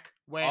crack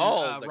when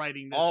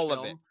writing this all film.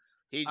 of it.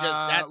 He just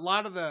a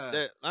lot of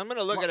the I'm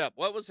gonna look it up.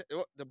 What was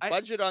the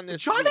budget on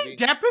this Johnny movie?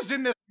 Depp is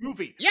in this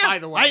movie. Yeah, by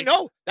the way, I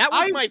know that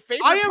was my I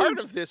favorite am part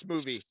of this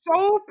movie.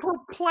 So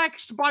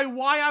perplexed by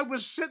why I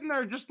was sitting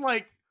there, just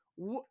like,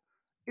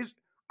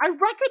 I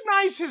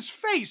recognize his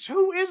face.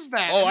 Who is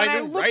that? Oh, and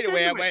I knew right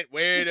away. I went,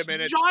 wait a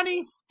minute,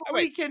 Johnny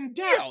freaking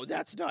Depp. No,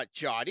 that's not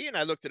Johnny. And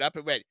I looked it up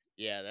and went,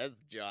 yeah,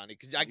 that's Johnny.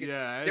 Because I could.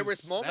 Yeah, there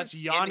was moments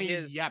that's Johnny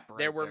in his. Depp right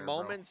there were there,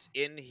 moments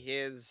in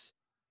his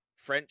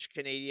French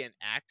Canadian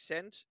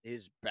accent,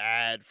 his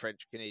bad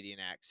French Canadian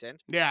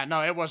accent. Yeah,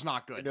 no, it was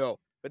not good. No,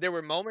 but there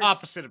were moments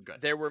opposite of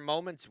good. There were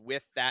moments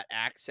with that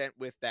accent,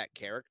 with that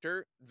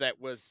character, that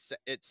was.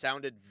 It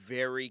sounded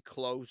very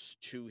close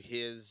to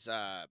his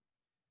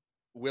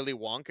Willy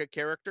Wonka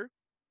character.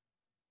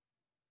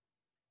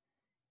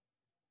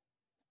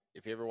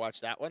 If you ever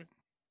watched that one.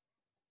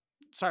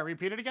 Sorry,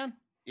 repeat it again.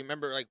 You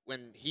remember, like,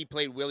 when he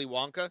played Willy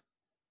Wonka?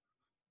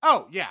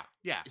 Oh, yeah.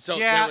 So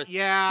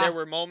there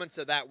were moments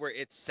of that where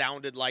it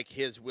sounded like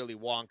his Willy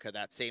Wonka,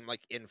 that same, like,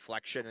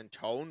 inflection and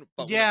tone,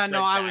 but with a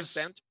French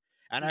accent.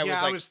 And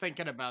I was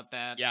thinking about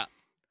that. Yeah.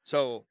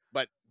 So,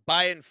 but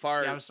by and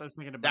far, I was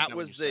thinking about that.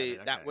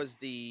 Was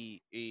the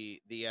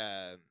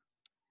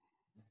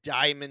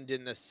diamond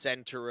in the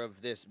center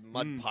of this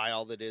mud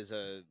pile that is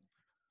a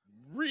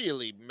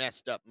really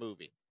messed up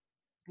movie.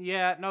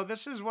 Yeah, no,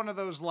 this is one of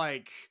those,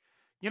 like,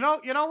 you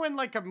know, in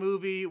like a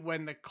movie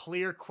when the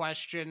clear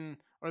question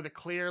or the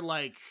clear,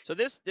 like, so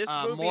this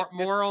movie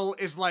moral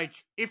is like,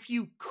 if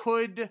you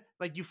could,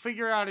 like, you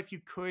figure out if you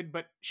could,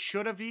 but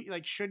should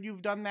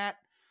you've done that?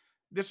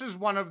 This is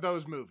one of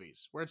those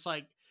movies where it's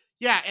like,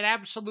 yeah, it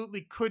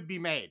absolutely could be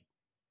made.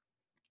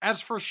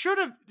 As for should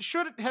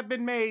it have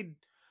been made,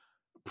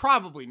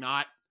 probably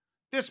not.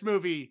 This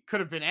movie could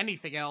have been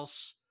anything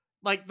else.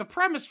 Like, the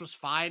premise was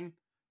fine.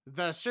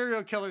 The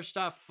serial killer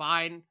stuff,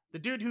 fine. The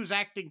dude who's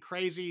acting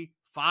crazy,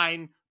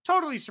 fine.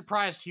 Totally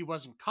surprised he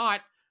wasn't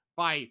caught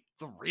by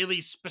the really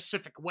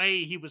specific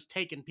way he was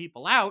taking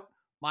people out,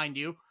 mind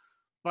you.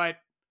 But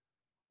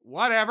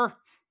whatever.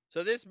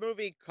 So this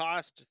movie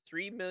cost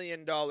 $3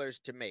 million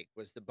to make,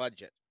 was the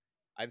budget.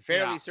 I'm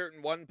fairly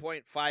certain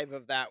 1.5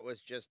 of that was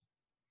just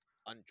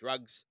on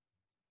drugs.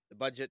 The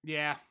budget.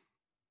 Yeah.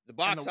 The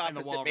box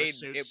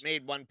office, it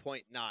made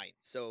 1.9.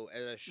 So,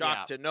 as a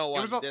shock to no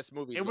one, this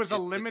movie. It was a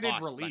limited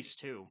release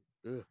money. too.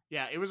 Ugh.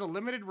 Yeah, it was a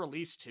limited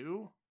release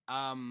too.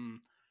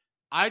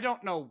 I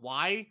don't know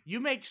why. You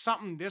make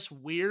something this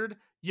weird,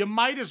 you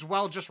might as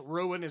well just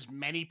ruin as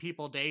many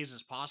people days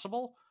as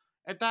possible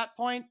at that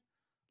point.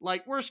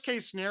 Like, worst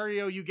case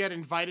scenario, you get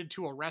invited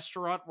to a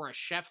restaurant where a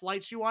chef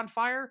lights you on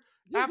fire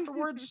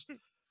afterwards.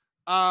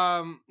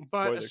 But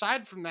spoilers.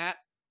 Aside from that,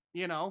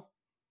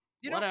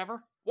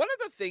 whatever. One of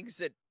the things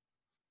that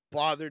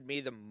bothered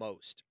me the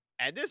most,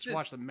 and this is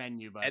watch the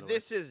menu, by the way.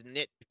 This is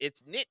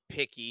it's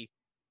nitpicky,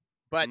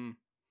 but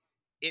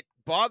it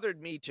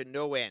bothered me to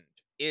no end.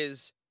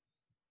 Is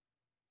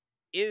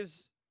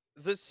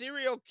the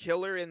serial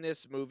killer in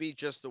this movie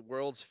just the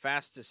world's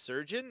fastest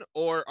surgeon,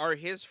 or are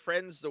his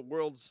friends the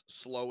world's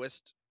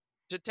slowest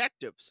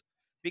detectives?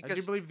 Because I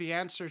do believe the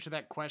answer to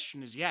that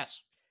question is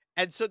yes.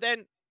 And so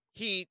then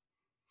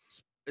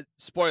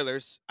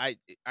spoilers.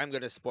 I'm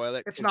going to spoil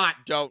it. It's not.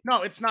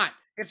 No, it's not.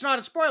 It's not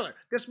a spoiler.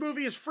 This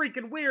movie is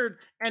freaking weird,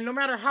 and no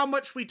matter how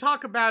much we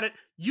talk about it,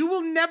 you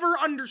will never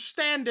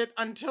understand it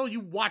until you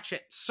watch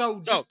it.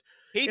 So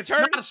it's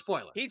not a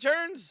spoiler. He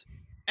turns,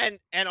 and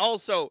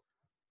also,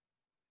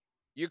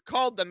 you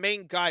called the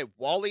main guy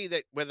Wally,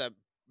 that with a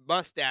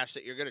mustache,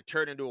 that you're going to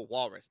turn into a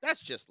walrus.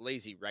 That's just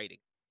lazy writing.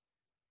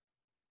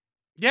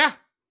 Yeah.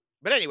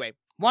 But anyway.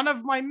 One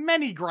of my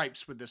many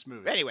gripes with this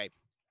movie. Anyway.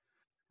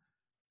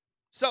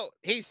 So,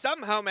 he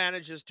somehow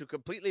manages to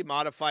completely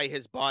modify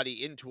his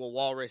body into a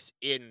walrus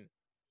in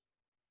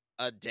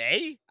a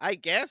day, I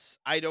guess.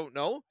 I don't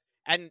know.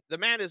 And the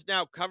man is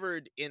now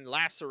covered in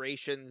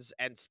lacerations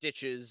and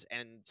stitches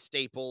and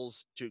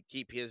staples to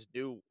keep his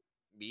new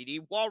meaty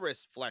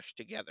walrus flesh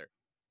together.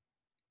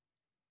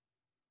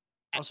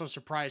 Also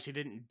surprised he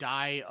didn't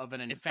die of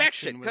an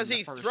infection because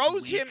he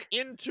throws him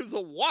into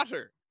the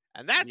water.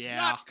 And that's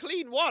not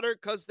clean water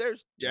because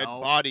there's dead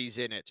bodies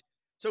in it.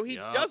 So he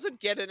doesn't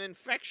get an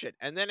infection.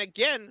 And then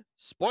again,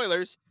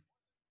 spoilers,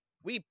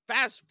 we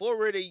fast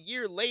forward a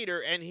year later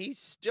and he's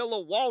still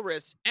a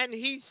walrus and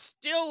he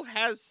still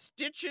has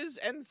stitches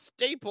and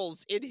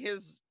staples in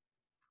his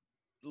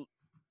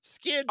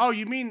skin. Oh,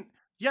 you mean,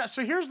 yeah,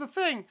 so here's the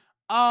thing.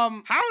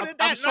 How did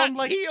that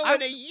not heal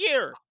in a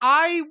year?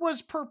 I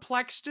was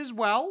perplexed as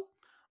well.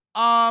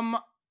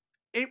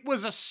 It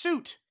was a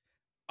suit.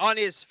 On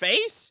his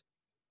face?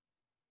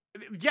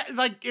 Yeah,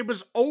 like, it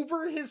was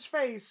over his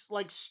face,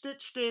 like,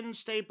 stitched in,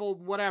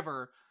 stapled,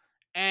 whatever.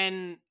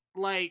 And,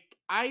 like,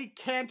 I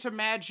can't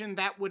imagine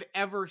that would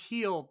ever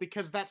heal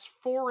because that's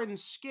foreign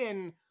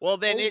skin. Well,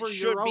 then it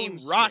should be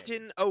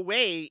rotten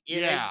away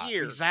in a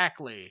year.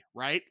 Exactly,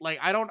 right? Like,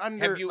 I don't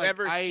Have you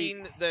ever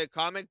seen the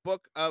comic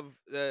book of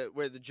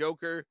where the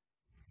Joker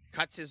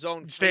cuts his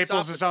own face Staples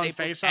off his with own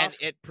staples, face and off.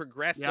 it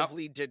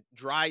progressively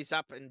dries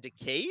up and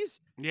decays.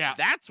 Yeah.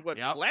 That's what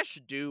Yep. flesh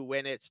do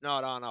when it's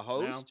not on a No.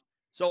 host.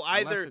 So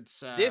Unless either it's,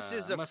 this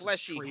is a unless it's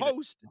fleshy treated.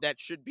 host that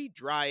should be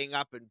drying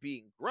up and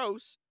being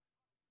gross,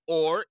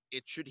 or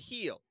it should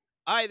heal.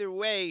 Either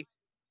way,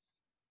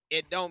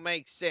 it don't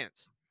make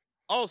sense.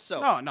 Also,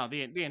 No,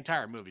 the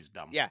entire movie's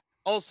dumb. yeah.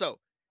 Also,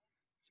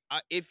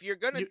 if you're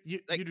gonna You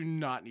do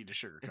not need to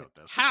sugarcoat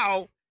this.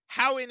 how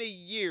in a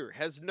year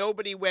has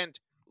nobody went,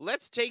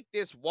 let's take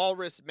this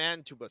walrus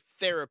man to a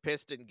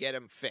therapist and get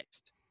him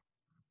fixed?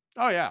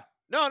 Oh yeah.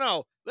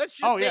 No, let's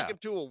just Oh, take yeah. him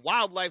to a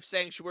wildlife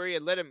sanctuary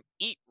and let him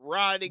eat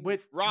rotting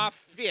With- raw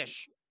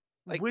fish.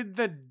 Like- With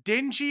the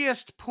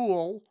dingiest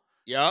pool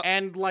Yeah.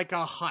 and like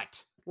a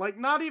hut. Like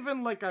not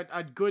even like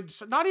a good,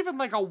 not even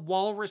like a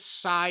walrus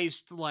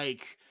sized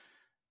like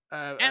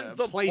And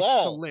the place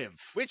ball, to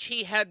live. which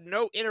he had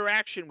no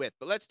interaction with.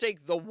 But let's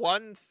take the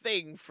one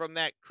thing from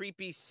that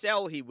creepy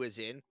cell he was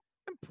in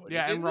and put it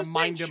in and the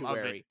remind him of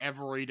sanctuary. it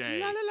every day.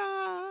 La la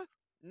la.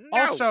 No.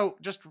 Also,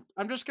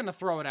 I'm just gonna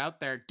throw it out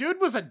there. Dude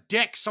was a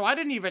dick, so I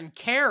didn't even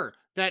care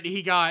that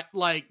he got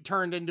like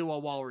turned into a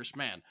walrus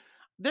man.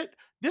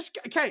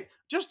 Okay,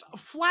 just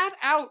flat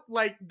out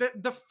like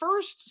the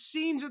first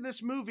scenes in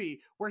this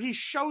movie where he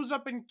shows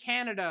up in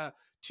Canada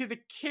to the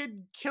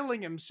kid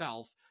killing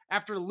himself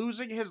after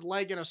losing his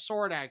leg in a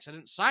sword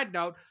accident. Side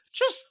note,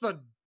 just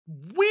the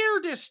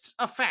weirdest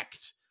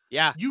effect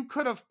Yeah. you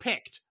could have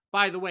picked.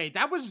 By the way,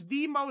 that was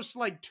the most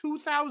like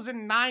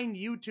 2009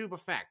 YouTube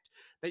effect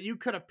that you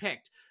could have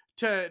picked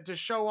to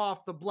show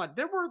off the blood.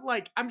 There were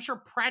like, I'm sure,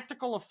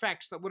 practical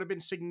effects that would have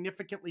been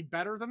significantly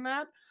better than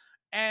that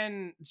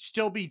and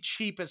still be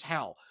cheap as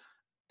hell.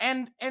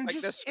 And Like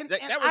just and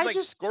that I was like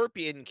just,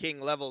 Scorpion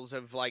King levels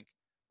of like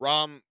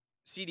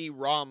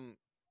CD-ROM.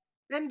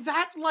 and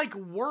that like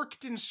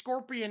worked in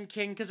Scorpion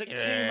King because it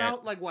came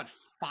out like what,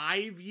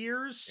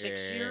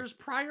 6 years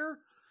prior.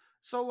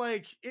 So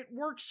like it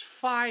works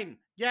fine.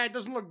 Yeah, it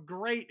doesn't look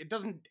great. It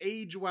doesn't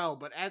age well,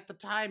 but at the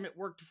time it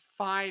worked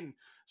fine.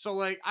 So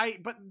like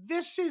but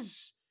this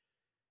is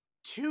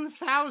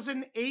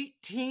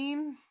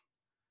 2018.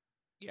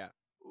 Yeah.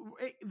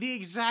 The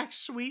exact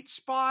sweet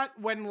spot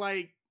when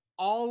like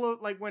all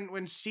of like when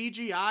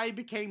CGI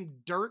became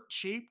dirt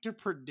cheap to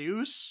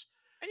produce.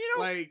 And you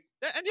know, Like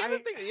and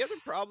the other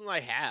problem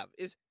I have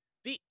is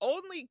the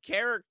only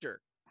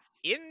character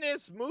in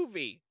this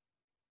movie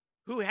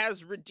who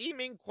has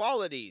redeeming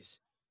qualities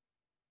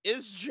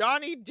is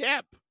Johnny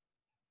Depp.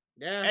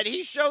 yeah, And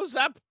he shows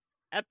up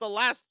at the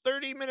last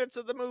 30 minutes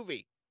of the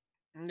movie.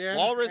 yeah,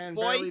 Walrus and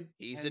Boy, barely-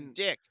 he's a and-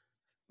 dick.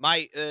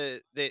 My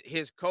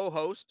his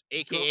co-host,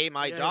 aka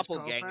my yeah, his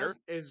doppelganger, girlfriend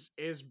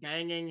is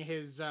banging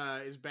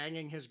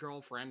his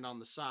girlfriend on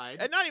the side.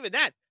 and not even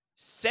that,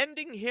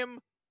 sending him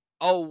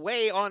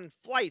away on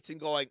flights and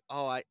going,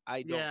 "Oh, I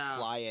don't Yeah.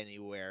 fly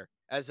anywhere,"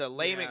 as a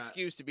lame Yeah.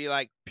 excuse to be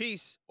like,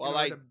 "Peace," in while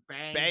order I to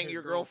bang his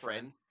your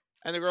girlfriend.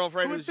 And the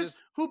girlfriend Who, was just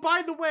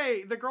by the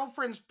way, the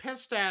girlfriend's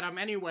pissed at him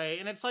anyway,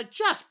 and it's like,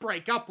 just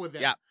break up with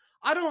him. Yeah.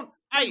 I don't.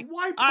 Like,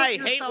 why put I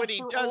hate yourself what he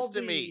through does all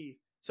to me. the-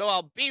 so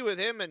I'll be with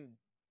him and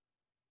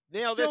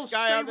nail Still this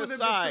guy stay on the with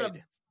him instead of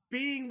side.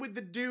 being with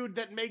the dude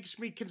that makes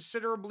me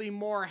considerably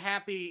more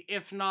happy,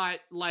 if not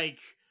like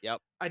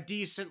Yep. a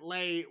decent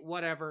lay,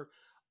 whatever.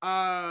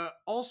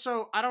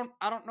 Also, I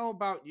don't know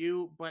about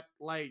you, but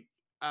like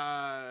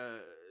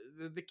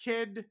the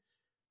kid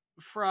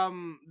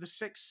from The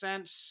Sixth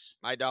Sense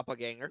My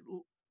doppelganger.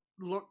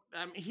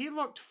 he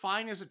looked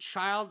fine as a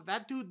child.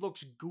 That dude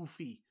looks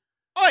goofy.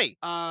 Oi!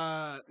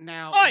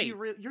 Now Oi!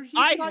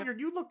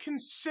 you look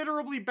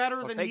considerably better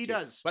Well, than thank he you.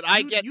 does. But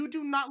you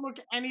do not look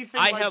anything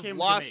I like have him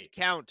lost to me.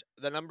 count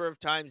the number of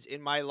times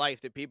in my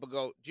life that people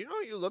go, "Do you know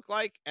what you look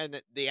like?"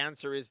 And the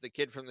answer is the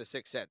kid from The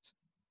Sixth Sense.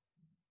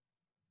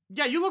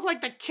 Yeah, you look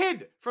like the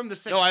kid from The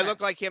Sixth No, I Sense.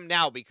 look like him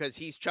now because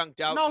he's chunked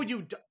out. No, and-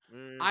 you.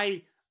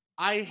 Mm,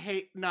 I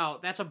hate. No,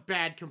 that's a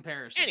bad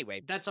comparison. Anyway.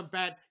 that's a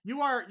bad. You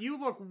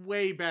look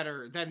way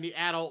better than the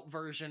adult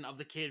version of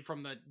the kid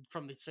from the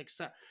Sixth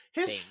Sense.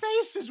 His Same.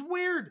 face is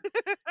weird.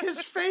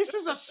 His face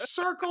is a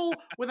circle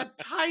with a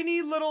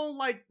tiny little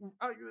like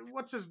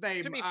what's his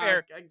name? To be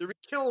fair, the reason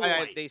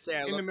Kilroy. they say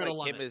I in the look middle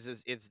like of him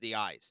is it's the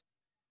eyes.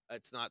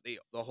 It's not the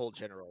whole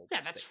general.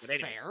 Yeah, that's thing. But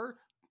anyway. fair.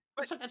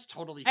 That's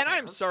totally And fair.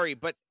 I'm sorry,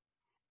 but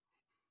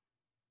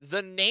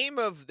the name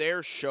of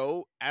their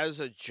show as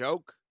a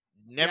joke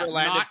never Yeah,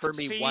 landed not for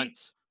me see.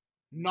 once.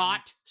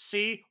 Not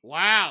see.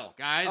 Wow,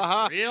 guys,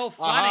 Uh-huh, real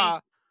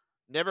funny.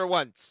 Never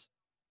once.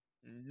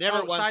 Never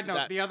Oh, once. side did note,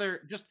 that- the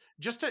other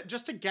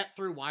just to get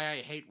through why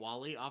I hate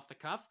Wally off the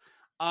cuff.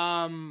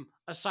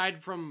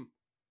 Aside from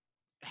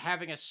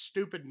having a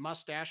stupid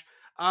mustache,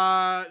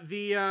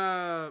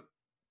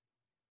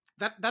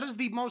 that is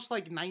the most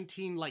like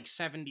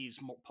 1970s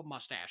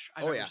mustache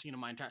I've ever seen in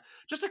my entire.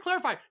 Just to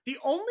clarify, the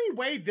only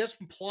way this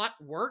plot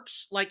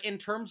works, like in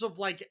terms of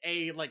like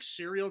a like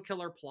serial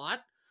killer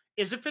plot,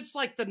 is if it's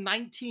like the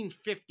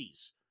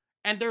 1950s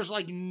and there's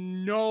like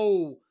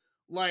no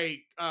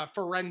like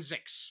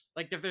forensics,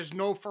 like if there's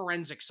no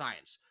forensic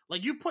science.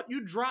 Like you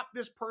drop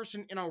this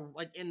person in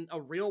a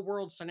real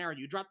world scenario.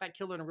 You drop that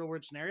killer in a real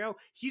world scenario.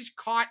 He's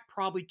caught,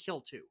 probably kill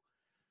 2.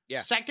 Yeah.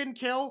 Second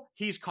kill,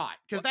 he's caught.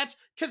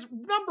 Because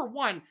number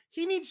one,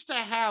 he needs to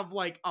have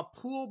like a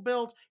pool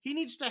built. He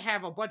needs to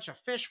have a bunch of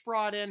fish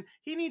brought in.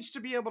 He needs to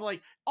be able to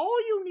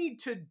all you need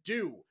to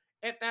do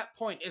at that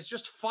point is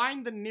just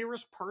find the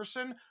nearest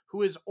person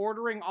who is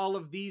ordering all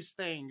of these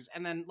things,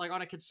 and then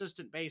on a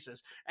consistent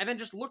basis, and then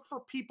just look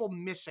for people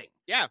missing.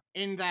 Yeah.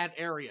 In that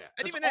area.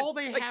 And That's even all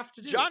they have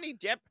to do. Johnny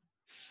Depp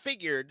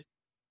figured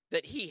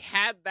that he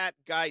had that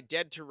guy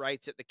dead to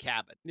rights at the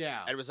cabin.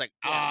 Yeah. And it was like,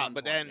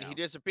 but then he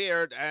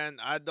disappeared and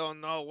I don't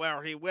know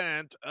where he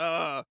went.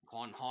 Han.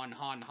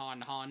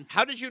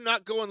 How did you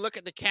not go and look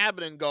at the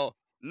cabin and go,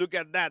 look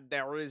at that?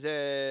 There is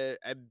a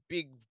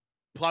big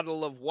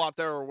puddle of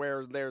water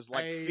where there's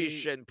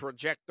fish and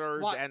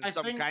projectors and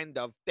some kind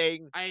of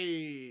thing.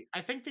 I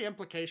think the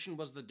implication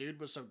was the dude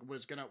was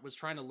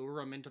trying to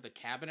lure him into the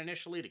cabin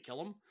initially to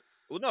kill him.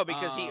 Well, no,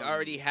 because he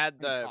already had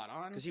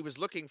because he was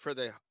looking for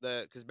because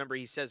remember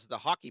he says the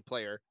hockey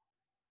player.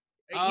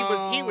 He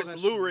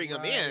was luring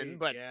him in,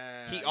 but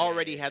he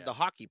already had the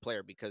hockey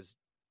player because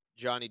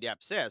Johnny Depp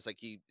says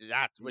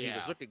that's what he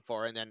was looking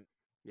for, and then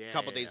a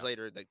couple days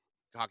later the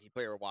hockey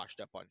player washed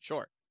up on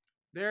shore.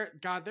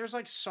 There's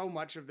so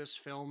much of this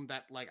film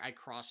that I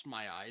cross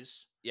my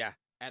eyes. Yeah.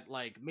 At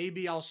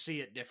maybe I'll see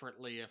it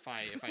differently if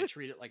I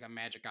treat it like a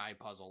magic eye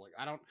puzzle.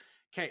 I don't.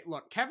 Okay,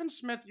 look, Kevin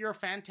Smith, you're a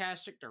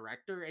fantastic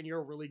director and you're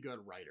a really good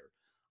writer.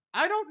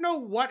 I don't know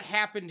what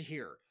happened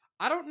here.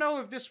 I don't know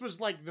if this was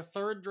the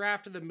third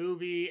draft of the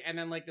movie and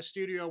then the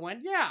studio went,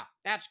 yeah,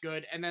 that's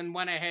good, and then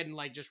went ahead and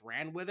just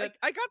ran with it.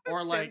 I got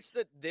the sense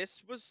that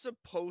this was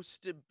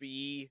supposed to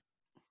be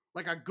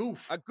a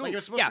goof. A goof. It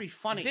was supposed to be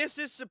funny. This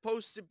is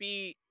supposed to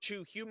be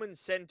to Human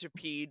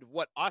Centipede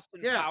what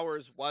Austin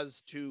Powers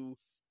was to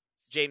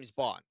James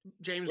Bond.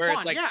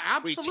 Bond, yeah,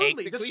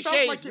 absolutely. We take the this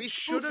cliches, felt we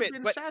should have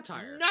been but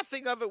satire.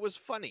 Nothing of it was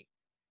funny.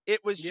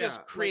 It was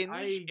just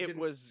cringe. It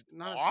was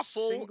not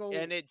awful,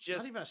 and it just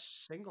not even a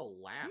single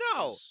laugh.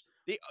 No,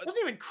 it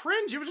wasn't even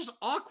cringe. It was just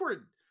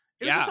awkward.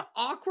 It was just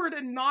awkward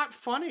and not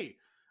funny.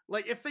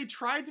 If they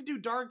tried to do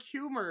dark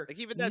humor,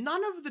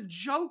 none of the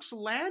jokes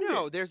landed.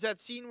 No, there's that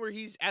scene where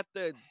he's at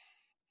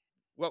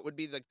what would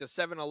be the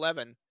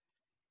 7-Eleven,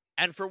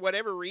 and for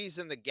whatever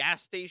reason, the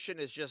gas station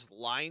is just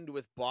lined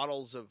with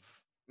bottles of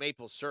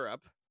maple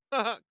syrup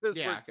because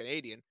we're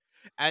Canadian.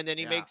 And then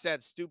he makes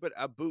that stupid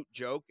a boot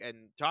joke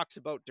and talks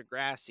about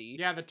Degrassi.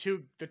 Yeah, the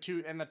two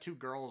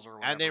girls or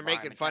whatever. And they're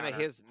making fun of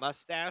his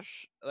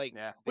mustache.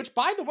 Which,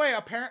 by the way,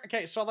 apparently,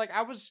 okay, so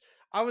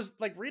I was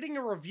reading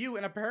a review,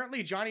 and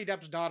apparently Johnny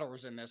Depp's daughter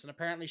was in this, and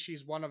apparently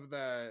she's one of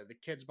the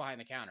kids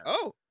behind the counter.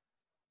 Oh,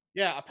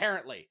 yeah,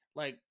 apparently.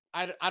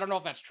 I don't know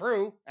if that's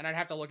true, and I'd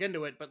have to look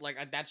into it, but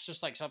that's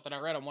just something I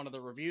read on one of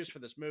the reviews for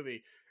this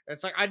movie.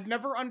 It's I'd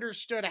never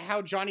understood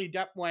how Johnny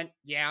Depp went,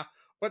 yeah,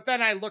 but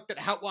then I looked at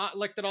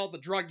all the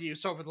drug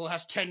use over the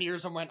last 10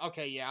 years and went,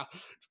 okay, yeah.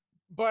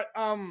 But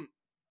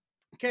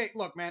okay,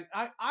 look, man,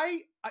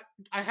 I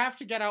have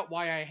to get out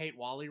why I hate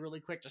WALL-E really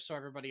quick, just so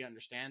everybody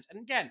understands.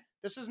 And again,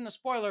 this isn't a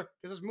spoiler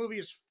because this movie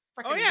is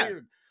freaking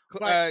weird.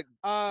 But,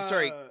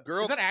 sorry,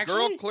 is that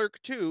actually? Girl Clerk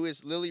 2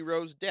 is Lily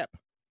Rose Depp.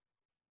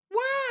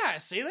 Wow,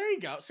 see, there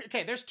you go. See,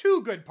 okay, there's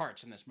two good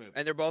parts in this movie.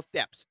 And they're both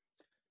Depps.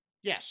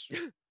 Yes.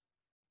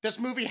 This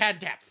movie had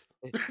depth.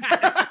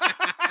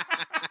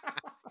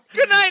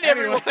 Good night,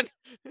 everyone.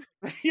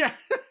 Yeah.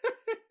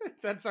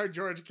 That's our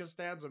George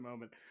Costanza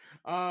moment.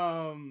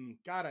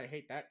 God, I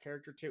hate that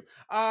character too.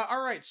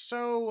 All right,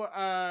 so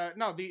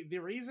no, the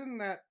reason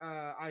that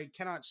I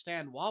cannot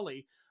stand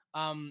WALL-E,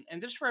 and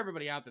this is for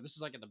everybody out there, this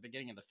is at the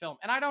beginning of the film,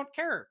 and I don't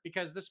care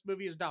because this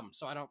movie is dumb,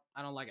 so I don't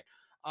like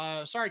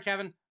it. Sorry,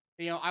 Kevin.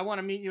 I want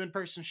to meet you in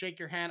person, shake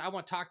your hand. I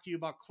want to talk to you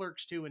about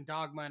Clerks 2 and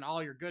Dogma and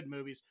all your good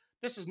movies.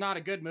 This is not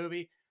a good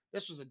movie.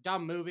 This was a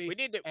dumb movie. We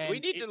need to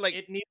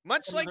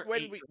much like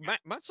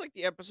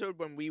the episode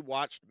when we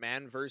watched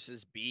Man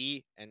vs.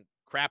 Bee and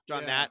crapped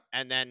on that,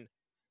 and then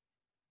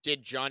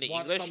did Johnny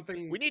English.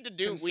 We need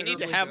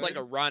to have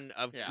a run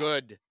of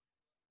good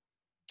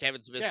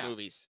Kevin Smith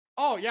movies.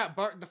 Oh yeah,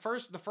 but the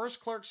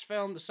first Clerks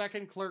film, the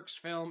second Clerks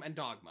film, and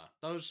Dogma.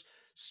 Those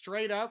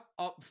straight up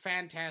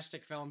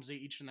fantastic films,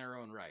 each in their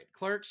own right.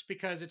 Clerks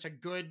because it's a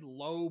good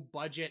low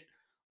budget,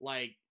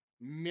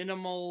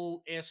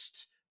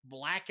 minimalist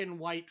black and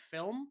white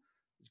film.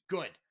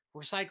 Good.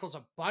 Recycles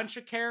a bunch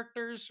of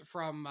characters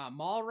from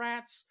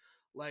Mallrats,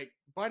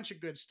 bunch of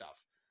good stuff.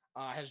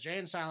 Has Jay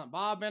and Silent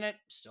Bob in it,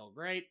 still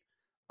great.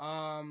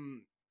 I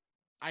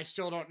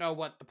still don't know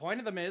what the point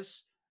of them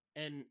is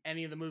in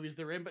any of the movies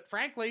they're in, but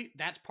frankly,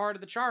 that's part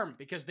of the charm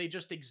because they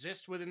just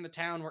exist within the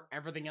town where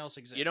everything else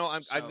exists.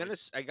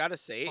 I gotta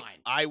say, fine.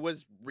 I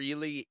was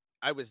 90%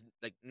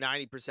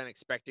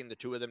 expecting the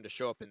two of them to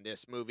show up in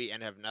this movie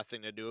and have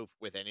nothing to do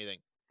with anything.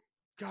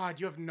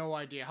 God, you have no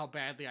idea how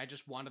badly I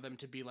just wanted them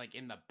to be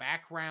in the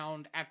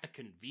background at the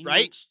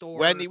convenience store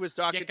when he was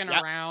talking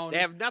around. They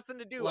have nothing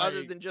to do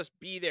other than just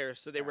be there.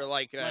 So they were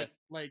like a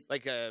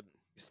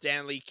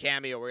Stanley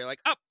cameo where you're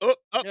oh,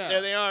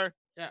 there they are.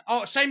 Yeah.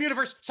 Oh, same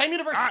universe. Same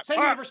universe.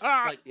 Same universe.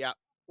 Like, yeah.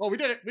 well, we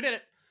did it. We did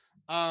it.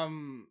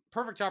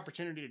 Perfect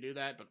opportunity to do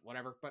that, but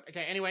whatever. But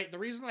okay, anyway, the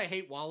reason I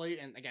hate Wally,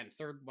 and again,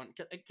 third one.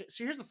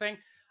 So here's the thing: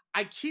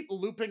 I keep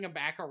looping him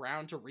back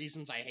around to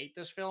reasons I hate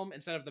this film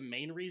instead of the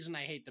main reason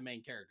I hate the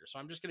main character. So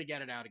I'm just gonna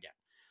get it out again.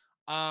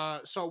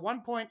 So at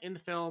one point in the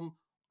film,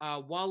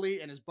 Wally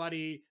and his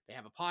buddy, they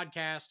have a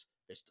podcast.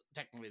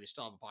 Technically they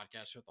still have a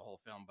podcast throughout the whole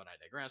film, but I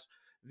digress.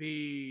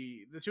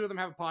 The two of them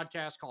have a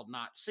podcast called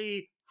Not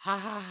See. Ha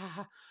ha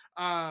ha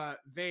ha.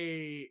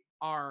 They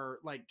are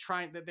like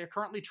they're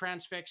currently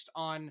transfixed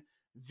on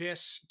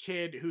this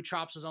kid who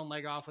chops his own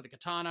leg off with a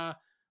katana.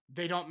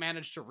 They don't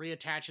manage to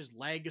reattach his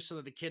leg so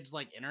that the kid's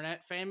like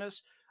internet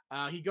famous.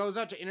 He goes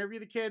out to interview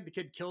the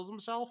kid kills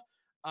himself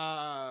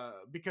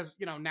because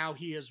now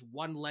he is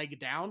one leg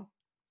down.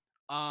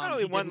 Not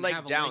only He one didn't leg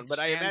have a down, leg to but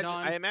I stand imagine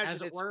on, I as imagine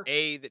it it's were.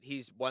 A, that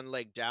he's one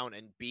leg down,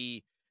 and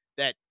B,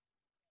 that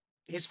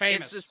He's it's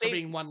famous the for same,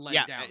 being one leg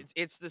yeah, down.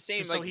 it's the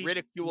same So like he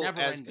ridicule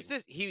never as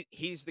ending.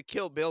 he's the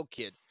Kill Bill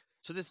kid.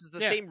 So this is the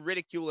Yeah. same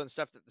ridicule and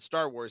stuff that the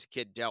Star Wars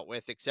kid dealt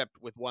with,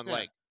 except with one Yeah.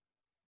 leg.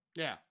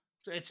 Yeah.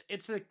 So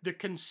it's the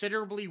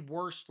considerably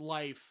worst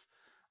life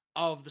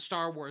of the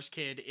Star Wars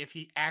kid if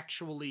he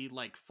actually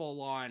like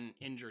full on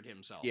injured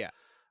himself. Yeah.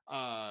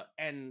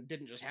 And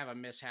didn't just have a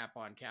mishap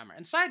on camera.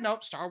 And side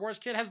note, Star Wars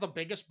kid has the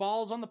biggest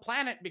balls on the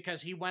planet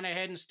because he went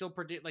ahead and still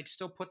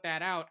put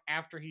that out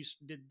after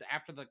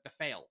the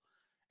fail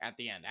at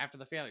the end, after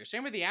the failure.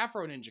 Same with the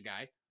Afro Ninja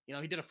guy.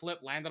 He did a flip,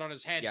 landed on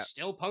his head, Yeah.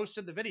 still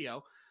posted the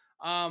video.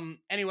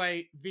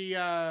 Anyway,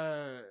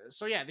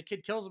 so yeah, the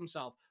kid kills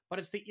himself, but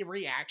it's the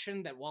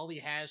reaction that Wally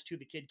has to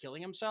the kid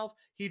killing himself.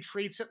 He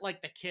treats it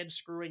like the kid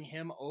screwing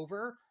him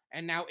over,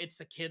 and now it's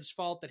the kid's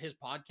fault that his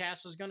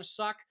podcast is going to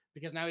suck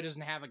because now he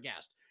doesn't have a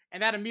guest.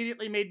 And that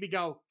immediately made me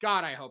go,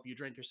 God, I hope you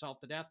drink yourself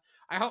to death.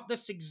 I hope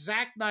this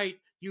exact night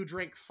you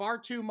drink far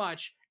too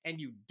much and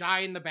you die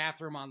in the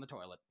bathroom on the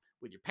toilet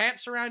with your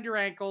pants around your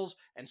ankles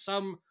and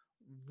some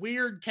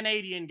weird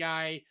Canadian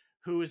guy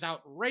who is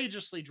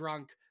outrageously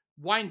drunk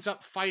winds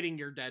up fighting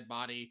your dead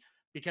body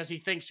because he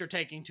thinks you're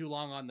taking too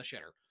long on the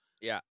shitter.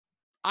 Yeah.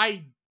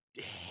 I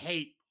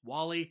hate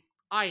Wally.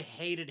 I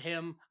hated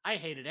him. I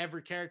hated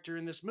every character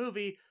in this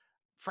movie.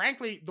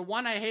 Frankly, the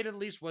one I hated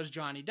least was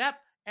Johnny Depp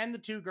and the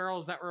two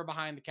girls that were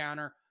behind the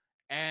counter.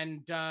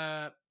 And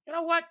you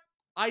know what?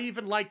 I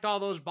even liked all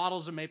those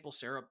bottles of maple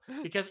syrup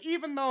because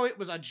even though it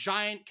was a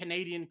giant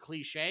Canadian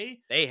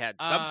cliche, they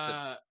had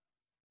substance.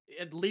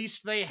 At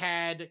least they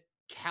had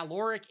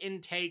caloric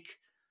intake,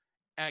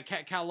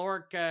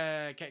 caloric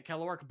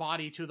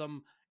body to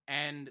them,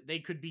 and they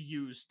could be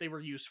used. They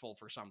were useful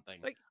for something.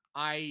 Like,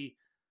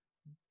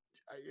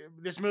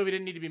 this movie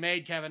didn't need to be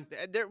made, Kevin.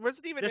 There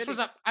wasn't even. This is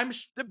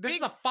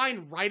a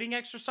fine writing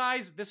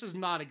exercise. This is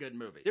not a good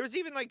movie. There was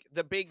even like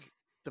the big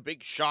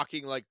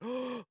shocking like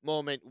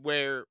moment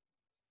where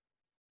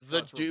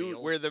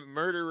the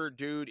murderer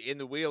dude in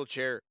the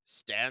wheelchair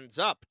stands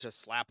up to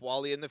slap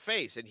Wally in the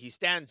face, and he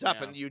stands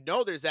up, and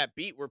there's that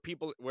beat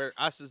where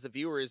us as the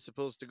viewer is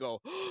supposed to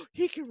go, oh,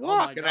 he can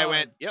walk, and I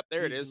went, yep,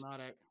 there it is.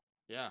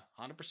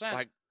 100%.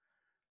 Like,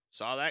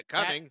 saw that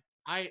coming.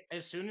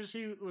 As soon as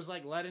he was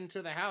like led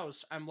into the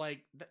house, I'm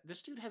like,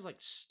 this dude has like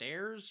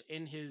stairs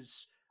in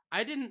his.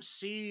 I didn't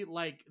see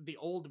like the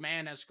old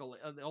man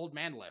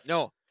lift.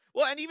 No,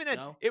 well, and even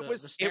it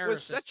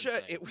was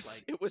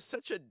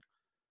such an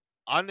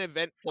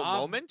uneventful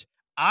moment.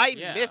 I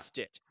missed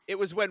it. It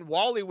was when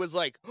Wally was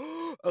like,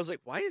 oh, I was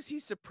like, why is he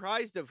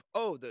surprised of?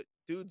 Oh, the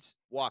dude's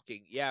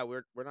walking. Yeah,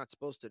 we're not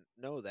supposed to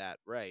know that,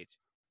 right?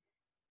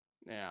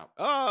 Yeah.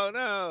 Oh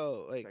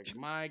no! Like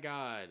my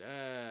God.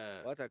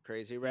 What a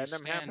crazy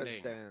random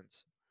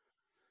happenstance.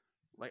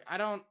 Like I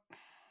don't.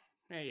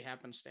 Yeah, you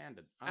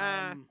happenstanded.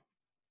 Yeah,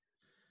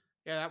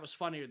 that was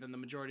funnier than the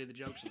majority of the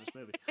jokes in this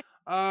movie.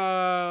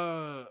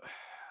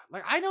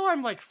 Like I know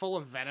I'm like full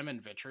of venom and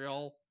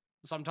vitriol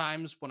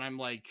sometimes when I'm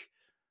like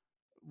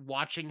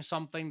watching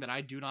something that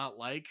I do not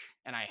like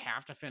and I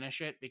have to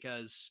finish it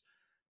because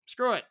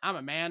screw it. I'm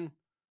a man.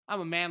 I'm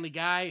a manly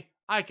guy.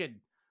 I could,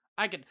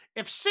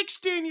 if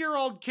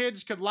 16-year-old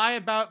kids could lie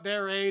about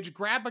their age,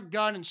 grab a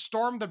gun and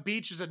storm the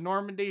beaches of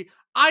Normandy,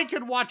 I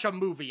could watch a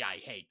movie I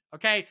hate.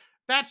 Okay.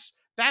 That's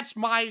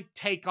my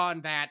take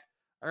on that.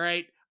 All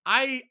right.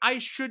 I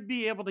should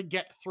be able to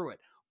get through it,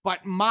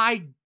 but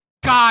my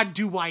God,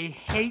 do I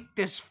hate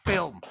this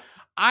film.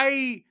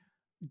 The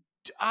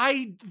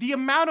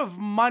amount of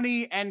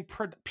money and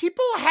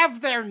people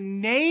have their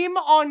name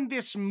on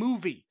this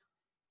movie.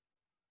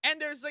 And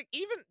there's like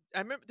I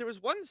remember there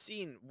was one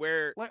scene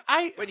where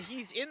when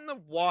he's in the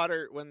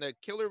water, when the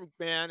killer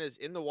man is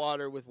in the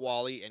water with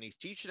Wally and he's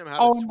teaching him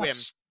how to swim.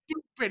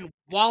 Stupid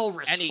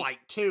walrus fight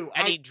too.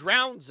 And he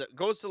drowns,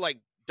 goes to like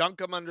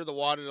dunk him under the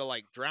water to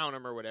like drown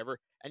him or whatever.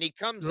 And he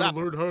comes up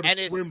learn how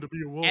to swim to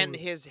be a walrus. And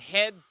his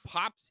head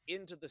pops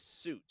into the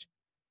suit.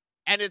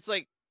 And it's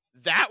like,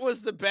 that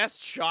was the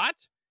best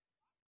shot?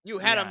 You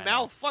had a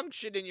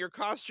malfunction in your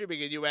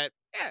costuming and you went,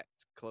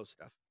 it's close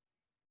enough.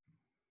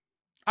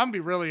 I'm gonna be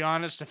really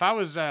honest. If I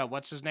was,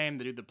 what's his name?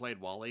 The dude that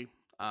played Wally.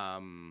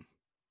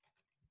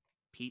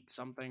 Pete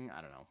something.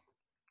 I don't know.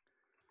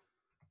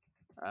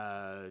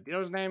 Do you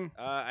know his name?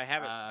 I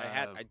haven't.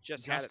 I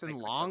just had it. Justin And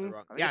I clicked on the Long. wrong.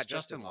 I think Yeah, it's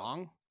Justin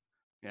Long.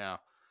 Yeah.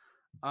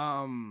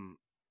 Oh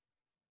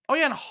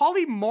yeah, and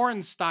Holly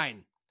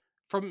Morenstein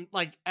from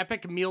like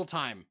Epic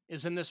Mealtime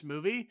is in this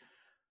movie.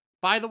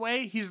 By the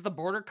way, he's the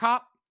border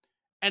cop,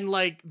 and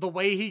like the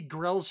way he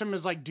grills him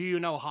is like, "Do you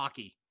know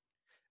hockey?"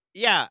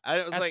 Yeah, I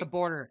was At the like,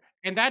 border,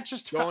 and that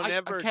just don't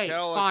ever okay,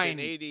 tell a fine.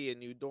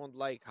 Canadian you don't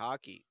like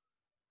hockey.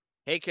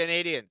 Hey,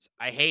 Canadians,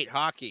 I hate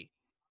hockey.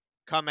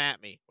 Come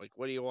at me. Like,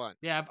 what do you want?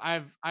 Yeah,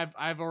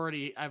 I've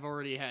already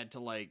had to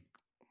like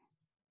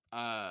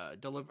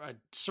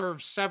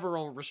serve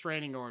several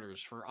restraining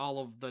orders for all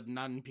of the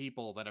nun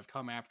people that have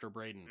come after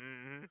Braden.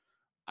 Mm-hmm.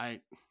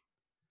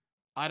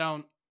 I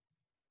don't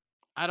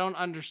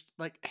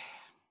understand,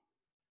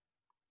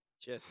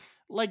 Just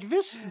like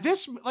this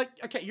like,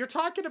 okay, you're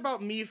talking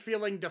about me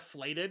feeling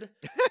deflated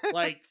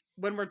like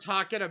when we're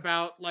talking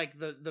about like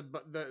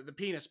the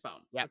penis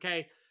bone. Yep.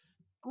 Okay,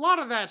 a lot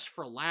of that's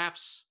for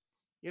laughs,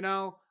 you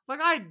know, like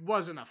I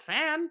wasn't a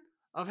fan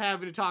of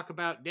having to talk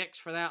about dicks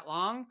for that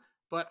long,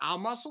 but I'll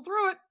muscle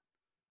through it.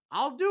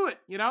 I'll do it,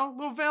 you know,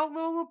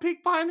 little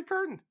peek behind the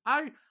curtain.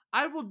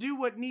 I will do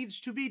what needs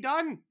to be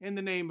done in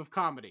the name of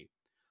comedy.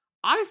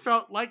 I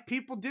felt like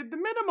people did the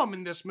minimum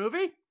in this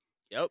movie.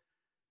 Yep.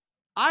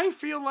 I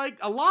feel like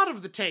a lot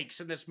of the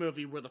takes in this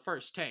movie were the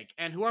first take,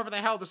 and whoever the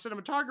hell the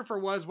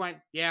cinematographer was went,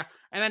 yeah,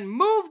 and then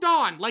moved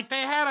on like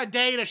they had a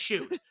day to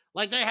shoot.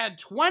 Like they had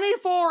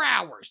 24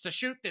 hours to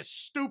shoot this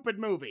stupid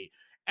movie.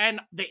 And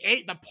the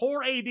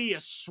poor AD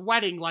is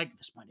sweating like,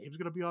 this, my name's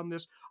going to be on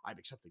this. I'm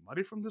accepting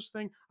money from this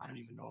thing. I don't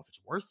even know if it's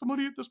worth the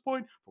money at this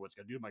point for what's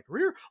going to do to my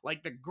career.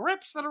 Like the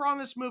grips that are on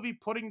this movie,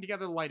 putting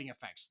together the lighting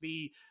effects,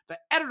 the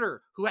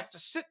editor who has to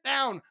sit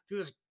down through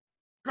this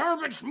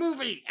garbage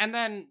movie and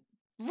then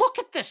look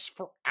at this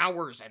for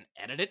hours and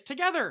edit it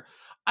together.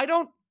 I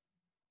don't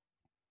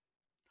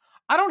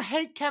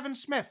hate Kevin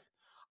Smith.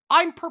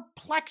 I'm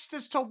perplexed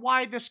as to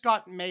why this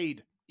got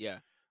made. Yeah.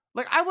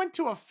 Like I went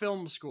to a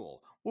film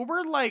school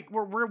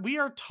where we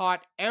are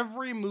taught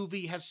every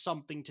movie has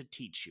something to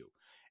teach you.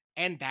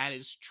 And that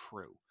is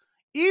true.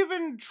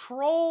 Even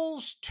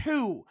Trolls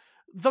 2,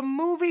 the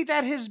movie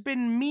that has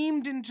been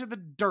memed into the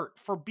dirt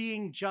for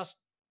being just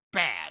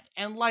bad.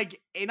 And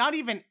like, not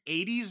even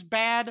 80s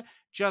bad,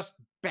 just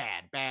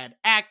bad. Bad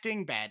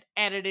acting, bad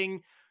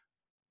editing.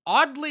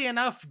 Oddly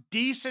enough,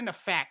 decent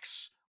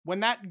effects. When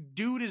that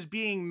dude is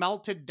being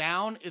melted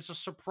down, it's a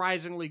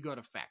surprisingly good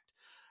effect.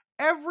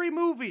 Every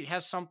movie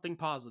has something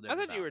positive. I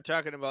thought you were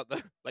talking about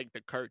the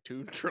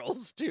cartoon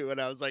Trolls too, and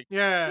I was like,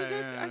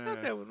 yeah, I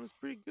thought that one was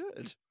pretty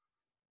good.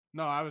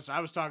 No, I was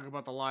talking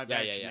about the live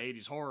action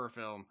 80s horror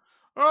film.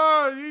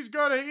 Oh, he's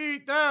gonna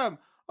eat them.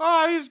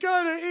 Oh, he's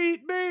gonna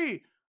eat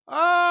me.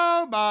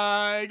 Oh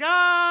my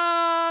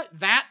god.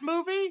 That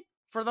movie,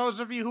 for those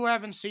of you who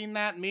haven't seen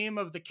that meme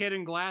of the kid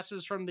in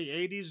glasses from the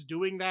 80s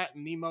doing that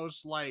in the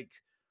most like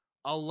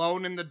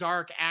alone in the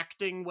dark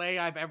acting way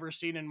I've ever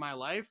seen in my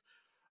life.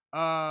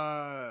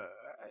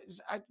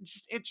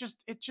 It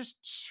just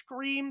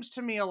screams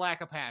to me a lack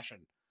of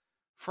passion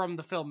from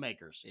the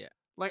filmmakers. Yeah.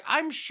 Like,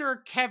 I'm sure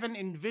Kevin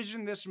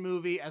envisioned this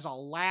movie as a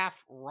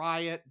laugh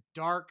riot,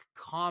 dark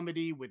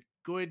comedy with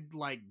good,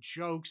 like,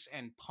 jokes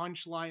and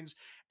punchlines.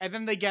 And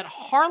then they get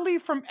Harley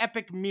from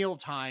Epic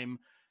Mealtime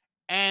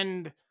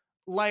and,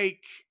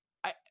 like,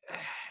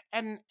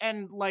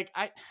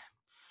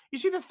 you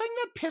see, the thing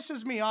that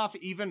pisses me off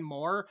even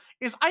more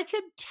is I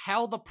could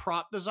tell the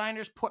prop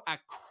designers put a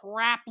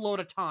crap load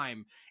of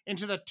time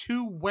into the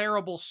 2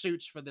 wearable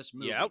suits for this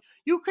movie. Yep.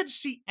 You could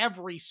see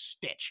every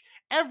stitch,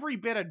 every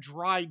bit of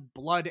dried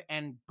blood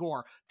and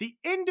gore, the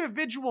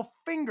individual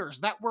fingers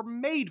that were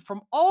made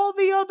from all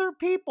the other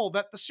people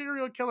that the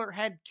serial killer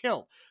had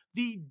killed.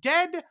 The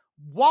dead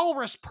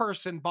walrus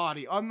person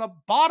body on the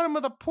bottom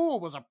of the pool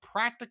was a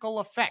practical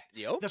effect.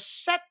 Yep. The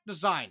set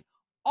design,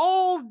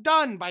 all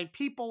done by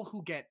people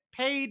who get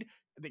paid,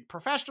 the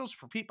professionals,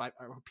 for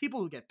people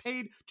who get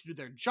paid to do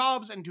their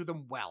jobs and do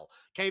them well.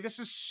 Okay, this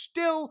is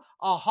still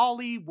a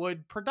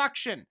Hollywood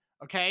production.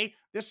 Okay,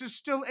 this is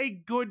still a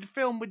good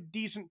film with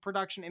decent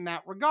production in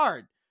that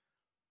regard.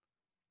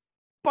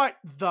 But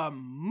the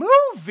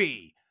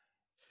movie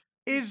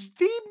is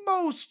the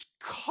most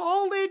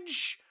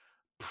college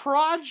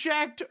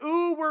project.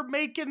 Ooh, we're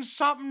making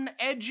something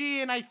edgy,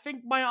 and I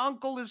think my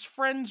uncle is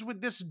friends with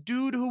this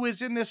dude who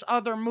is in this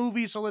other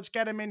movie, so let's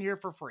get him in here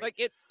for free.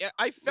 Like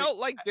I felt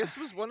like this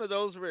was one of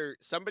those where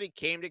somebody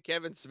came to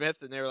Kevin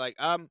Smith and they were like,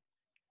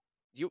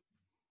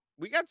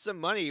 we got some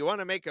money. You want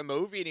to make a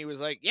movie? And he was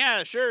like,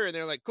 yeah, sure. And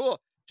they're like,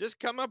 cool. Just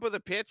come up with a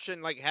pitch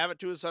and like have it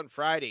to us on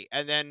Friday.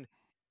 And then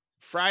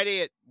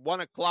Friday at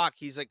 1:00,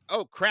 he's like,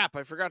 oh crap,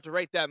 I forgot to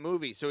write that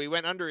movie. So he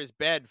went under his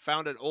bed,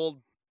 found an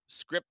old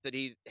script that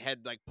he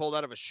had like pulled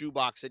out of a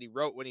shoebox that he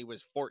wrote when he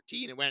was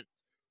 14 and went,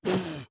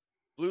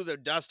 blew the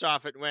dust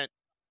off it and went,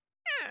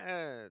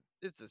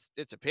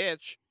 it's a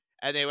pitch.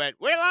 And they went,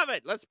 we love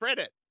it. Let's print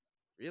it.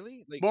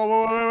 really? Like, Wait!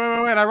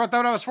 I wrote that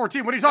when I was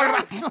 14. What are you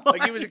talking about?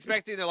 like he was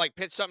expecting to like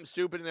pitch something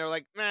stupid, and they're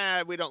like,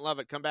 "Nah, we don't love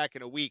it. Come back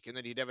in a week," and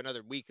then he'd have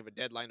another week of a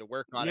deadline to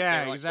work on it. Yeah,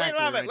 And they were exactly. like,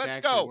 we love right, it. to Let's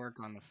actually go. work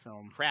on the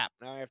film. Crap!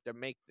 Now I have to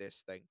make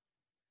this thing.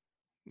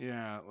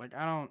 Yeah, like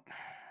I don't.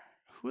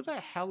 Who the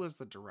hell is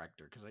the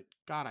director? Because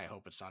God, I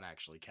hope it's not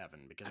actually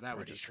Kevin. Because I'm that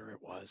would pretty just sure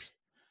it was.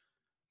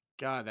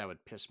 God, that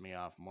would piss me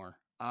off more.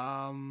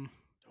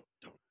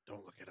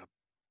 Don't look it up.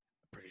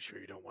 I'm pretty sure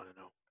you don't want to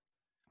know.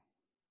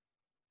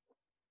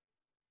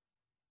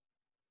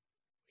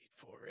 Wait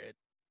for it.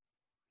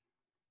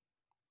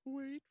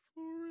 Wait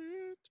for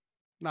it.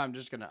 No, I'm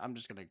just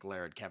gonna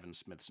glare at Kevin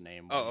Smith's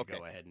name. Oh, While you okay.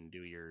 Go ahead and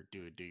do your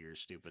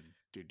stupid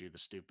do the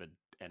stupid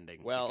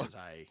ending. Well, because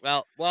I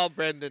while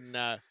Brendan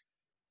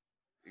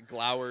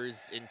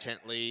glowers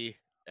intently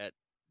at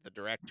the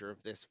director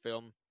of this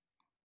film,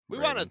 we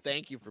want to Braden.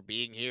 thank you for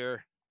being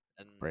here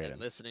and Braden.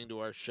 listening to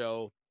our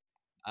show.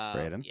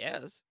 Braden?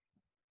 Yes.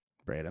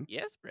 Braden,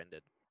 Yes,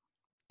 Brendan.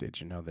 did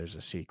you know there's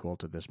a sequel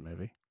to this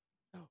movie?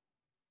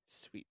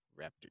 Sweet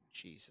Raptor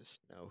Jesus,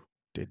 no.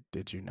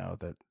 Did you know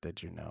that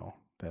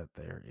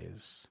there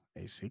is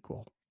a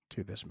sequel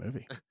to this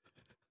movie?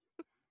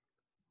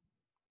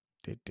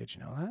 Did you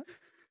know that?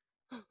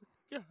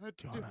 God,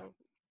 Do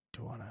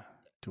you wanna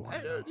I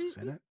know don't who's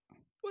need in to- it?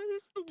 What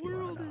is the Do you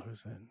world? wanna know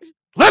who's in?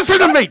 Listen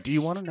to me. Do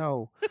you wanna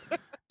know?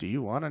 Do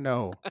you wanna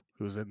know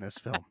who's in this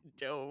film?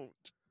 Don't.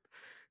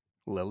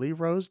 Lily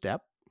Rose Depp,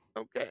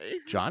 Okay.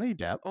 Johnny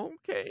Depp,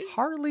 Okay.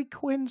 Harley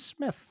Quinn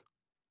Smith,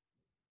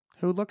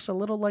 who looks a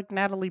little like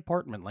Natalie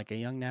Portman, like a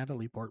young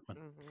Natalie Portman.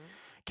 Mhm.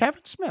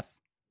 Kevin Smith.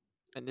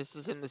 And this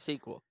is in the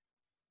sequel.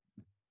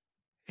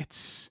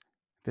 This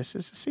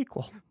is a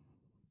sequel,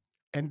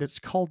 and it's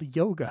called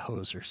Yoga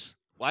Hosers.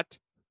 What?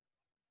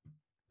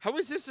 How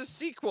is this a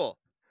sequel?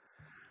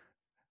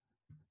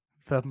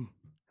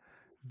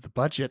 The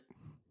budget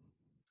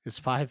is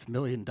 $5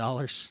 million,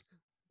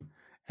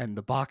 and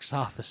the box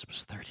office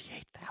was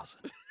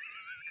 38,000.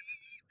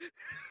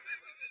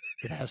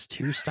 It has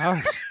 2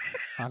 stars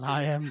on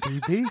IMDb. I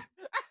didn't even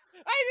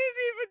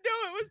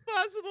know it was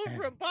possible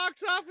for a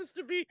box office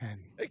to be And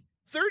like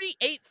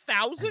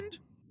 38,000.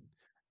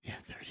 yeah,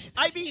 30.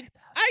 I mean,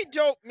 I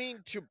don't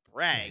mean to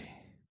brag.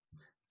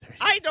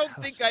 I don't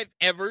think I've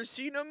ever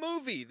seen a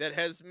movie that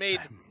has made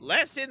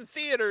less in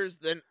theaters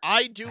than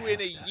I do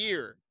in a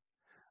year.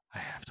 I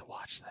have to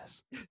watch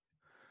this.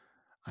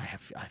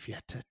 I've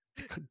yet to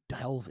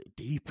delve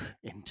deep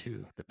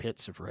into the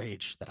pits of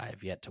rage that I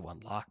have yet to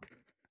unlock.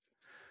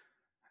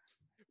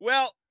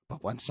 Well,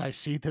 but once I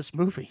see this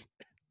movie,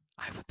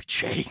 I will be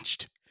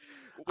changed.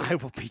 I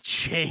will be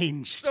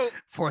changed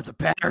for the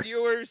better.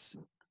 Viewers,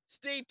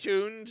 stay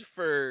tuned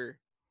for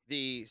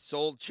the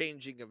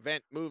soul-changing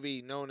event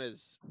movie known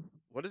as,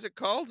 what is it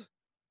called?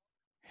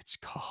 It's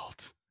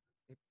called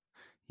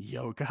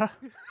Yoga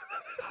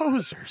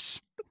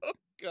Hosers. Oh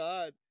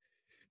God!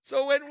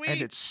 So when we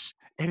and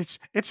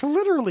it's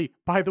literally,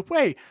 by the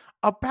way,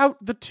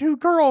 about the 2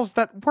 girls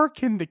that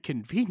work in the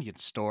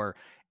convenience store.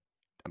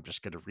 I'm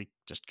just gonna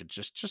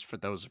just for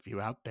those of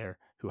you out there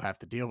who have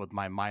to deal with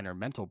my minor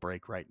mental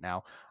break right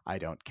now. I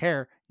don't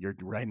care. You're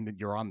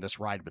on this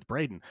ride with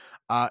Braden.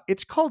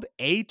 It's called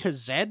A to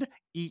Z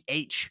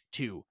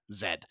to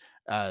Z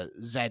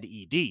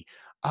ZED.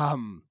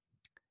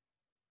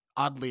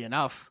 Oddly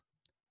enough,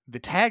 the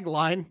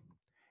tagline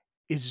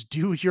is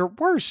 "Do your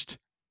worst,"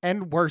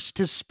 and worst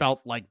is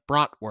spelt like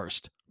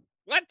bratwurst.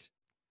 What?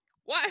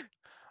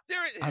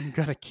 I'm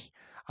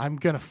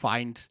gonna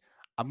find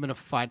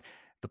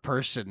the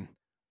person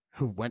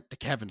who went to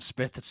Kevin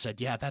Smith and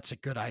said, "Yeah, that's a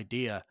good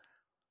idea,"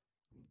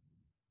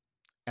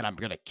 and I'm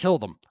gonna kill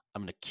them.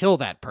 I'm gonna kill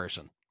that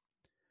person.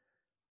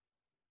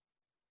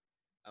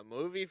 A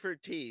movie for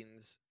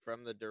teens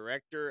from the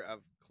director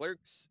of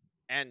Clerks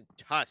and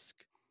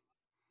Tusk.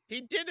 He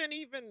didn't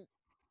even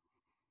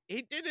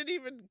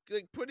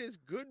like put his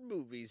good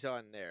movies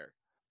on there.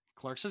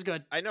 Clerks is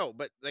good. I know,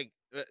 but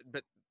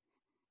but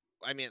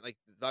I mean, like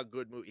the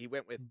good movie. He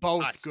went with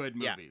both Tusk. good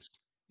movies.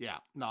 Yeah.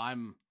 No,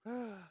 I'm.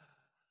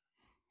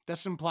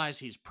 This implies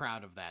he's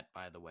proud of that,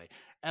 by the way.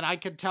 And I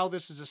could tell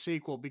this is a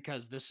sequel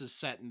because this is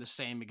set in the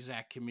same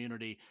exact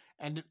community,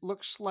 and it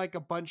looks like a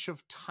bunch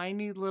of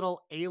tiny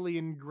little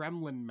alien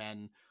gremlin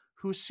men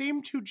who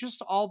seem to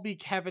just all be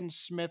Kevin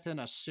Smith in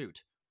a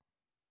suit.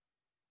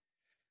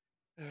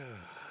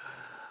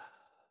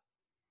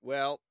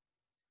 Well,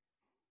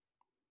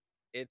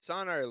 it's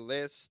on our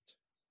list.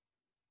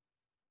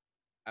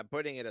 I'm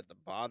putting it at the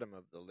bottom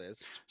of the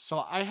list.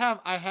 So I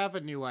have a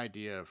new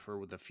idea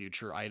for the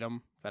future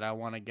item that I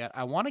want to get.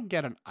 I want to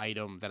get an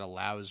item that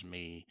allows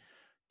me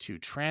to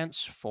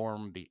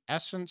transform the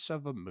essence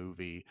of a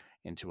movie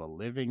into a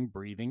living,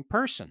 breathing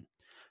person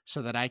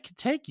so that I can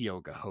take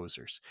yoga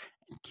hosers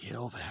and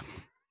kill them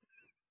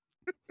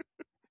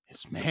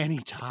as many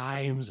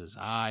times as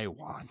I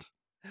want.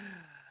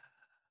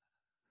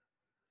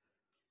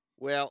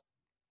 Well,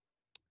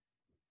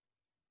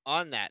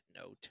 on that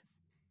note,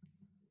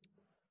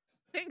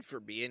 thanks for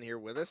being here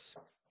with us.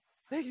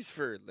 Thanks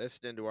for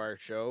listening to our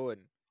show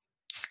and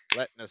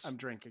letting us I'm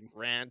drinking.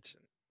 rant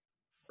and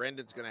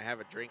Brendan's going to have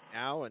a drink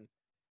now. And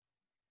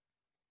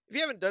if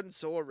you haven't done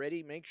so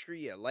already, make sure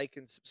you like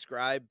and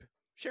subscribe.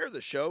 Share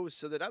the show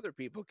so that other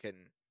people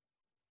can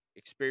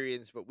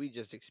experience what we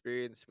just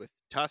experienced with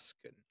Tusk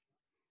and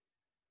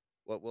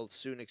what we'll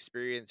soon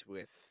experience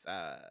with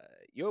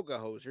yoga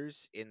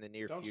hosers in the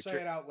near Don't future.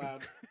 say it out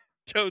loud.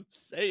 Don't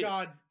say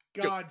God,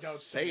 it. don't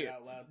say it out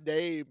its loud.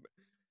 name.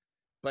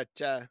 But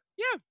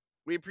yeah,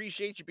 we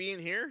appreciate you being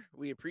here.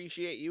 We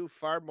appreciate you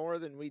far more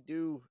than we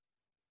do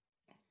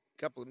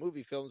a couple of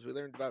movie films we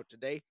learned about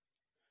today.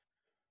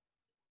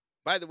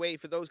 By the way,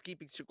 for those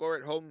keeping score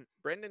at home,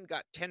 Brendan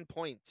got 10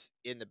 points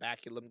in the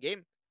Baculum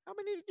game. How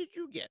many did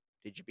you get?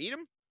 Did you beat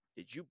him?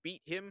 Did you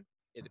beat him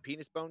in the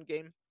penis bone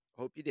game?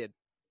 I hope you did.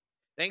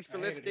 Thanks for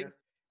listening.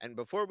 And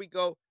before we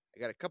go, I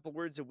got a couple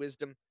words of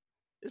wisdom.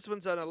 This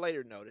one's on a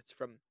lighter note. It's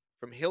from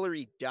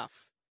Hillary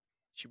Duff.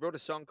 She wrote a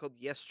song called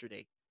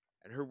Yesterday,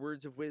 and her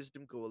words of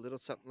wisdom go a little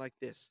something like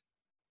this.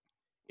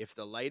 If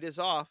the light is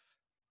off,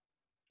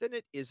 then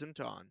it isn't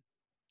on.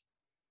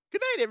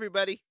 Good night,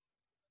 everybody.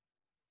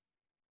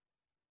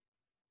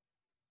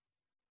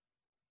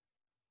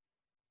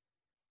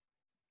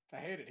 I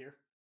hate it here.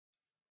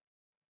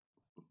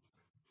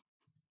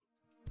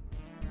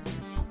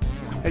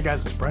 Hey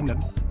guys, it's Brendan.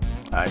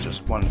 I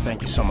just want to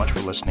thank you so much for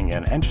listening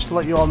in, and just to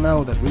let you all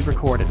know that we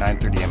record at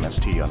 9:30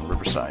 MST on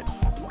Riverside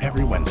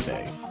every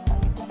Wednesday.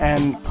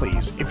 And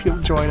please, if you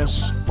enjoyed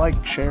us,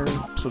 like, share,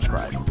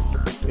 subscribe.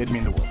 It'd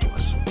mean the world to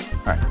us.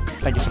 Alright,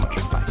 thank you so much.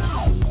 Bye.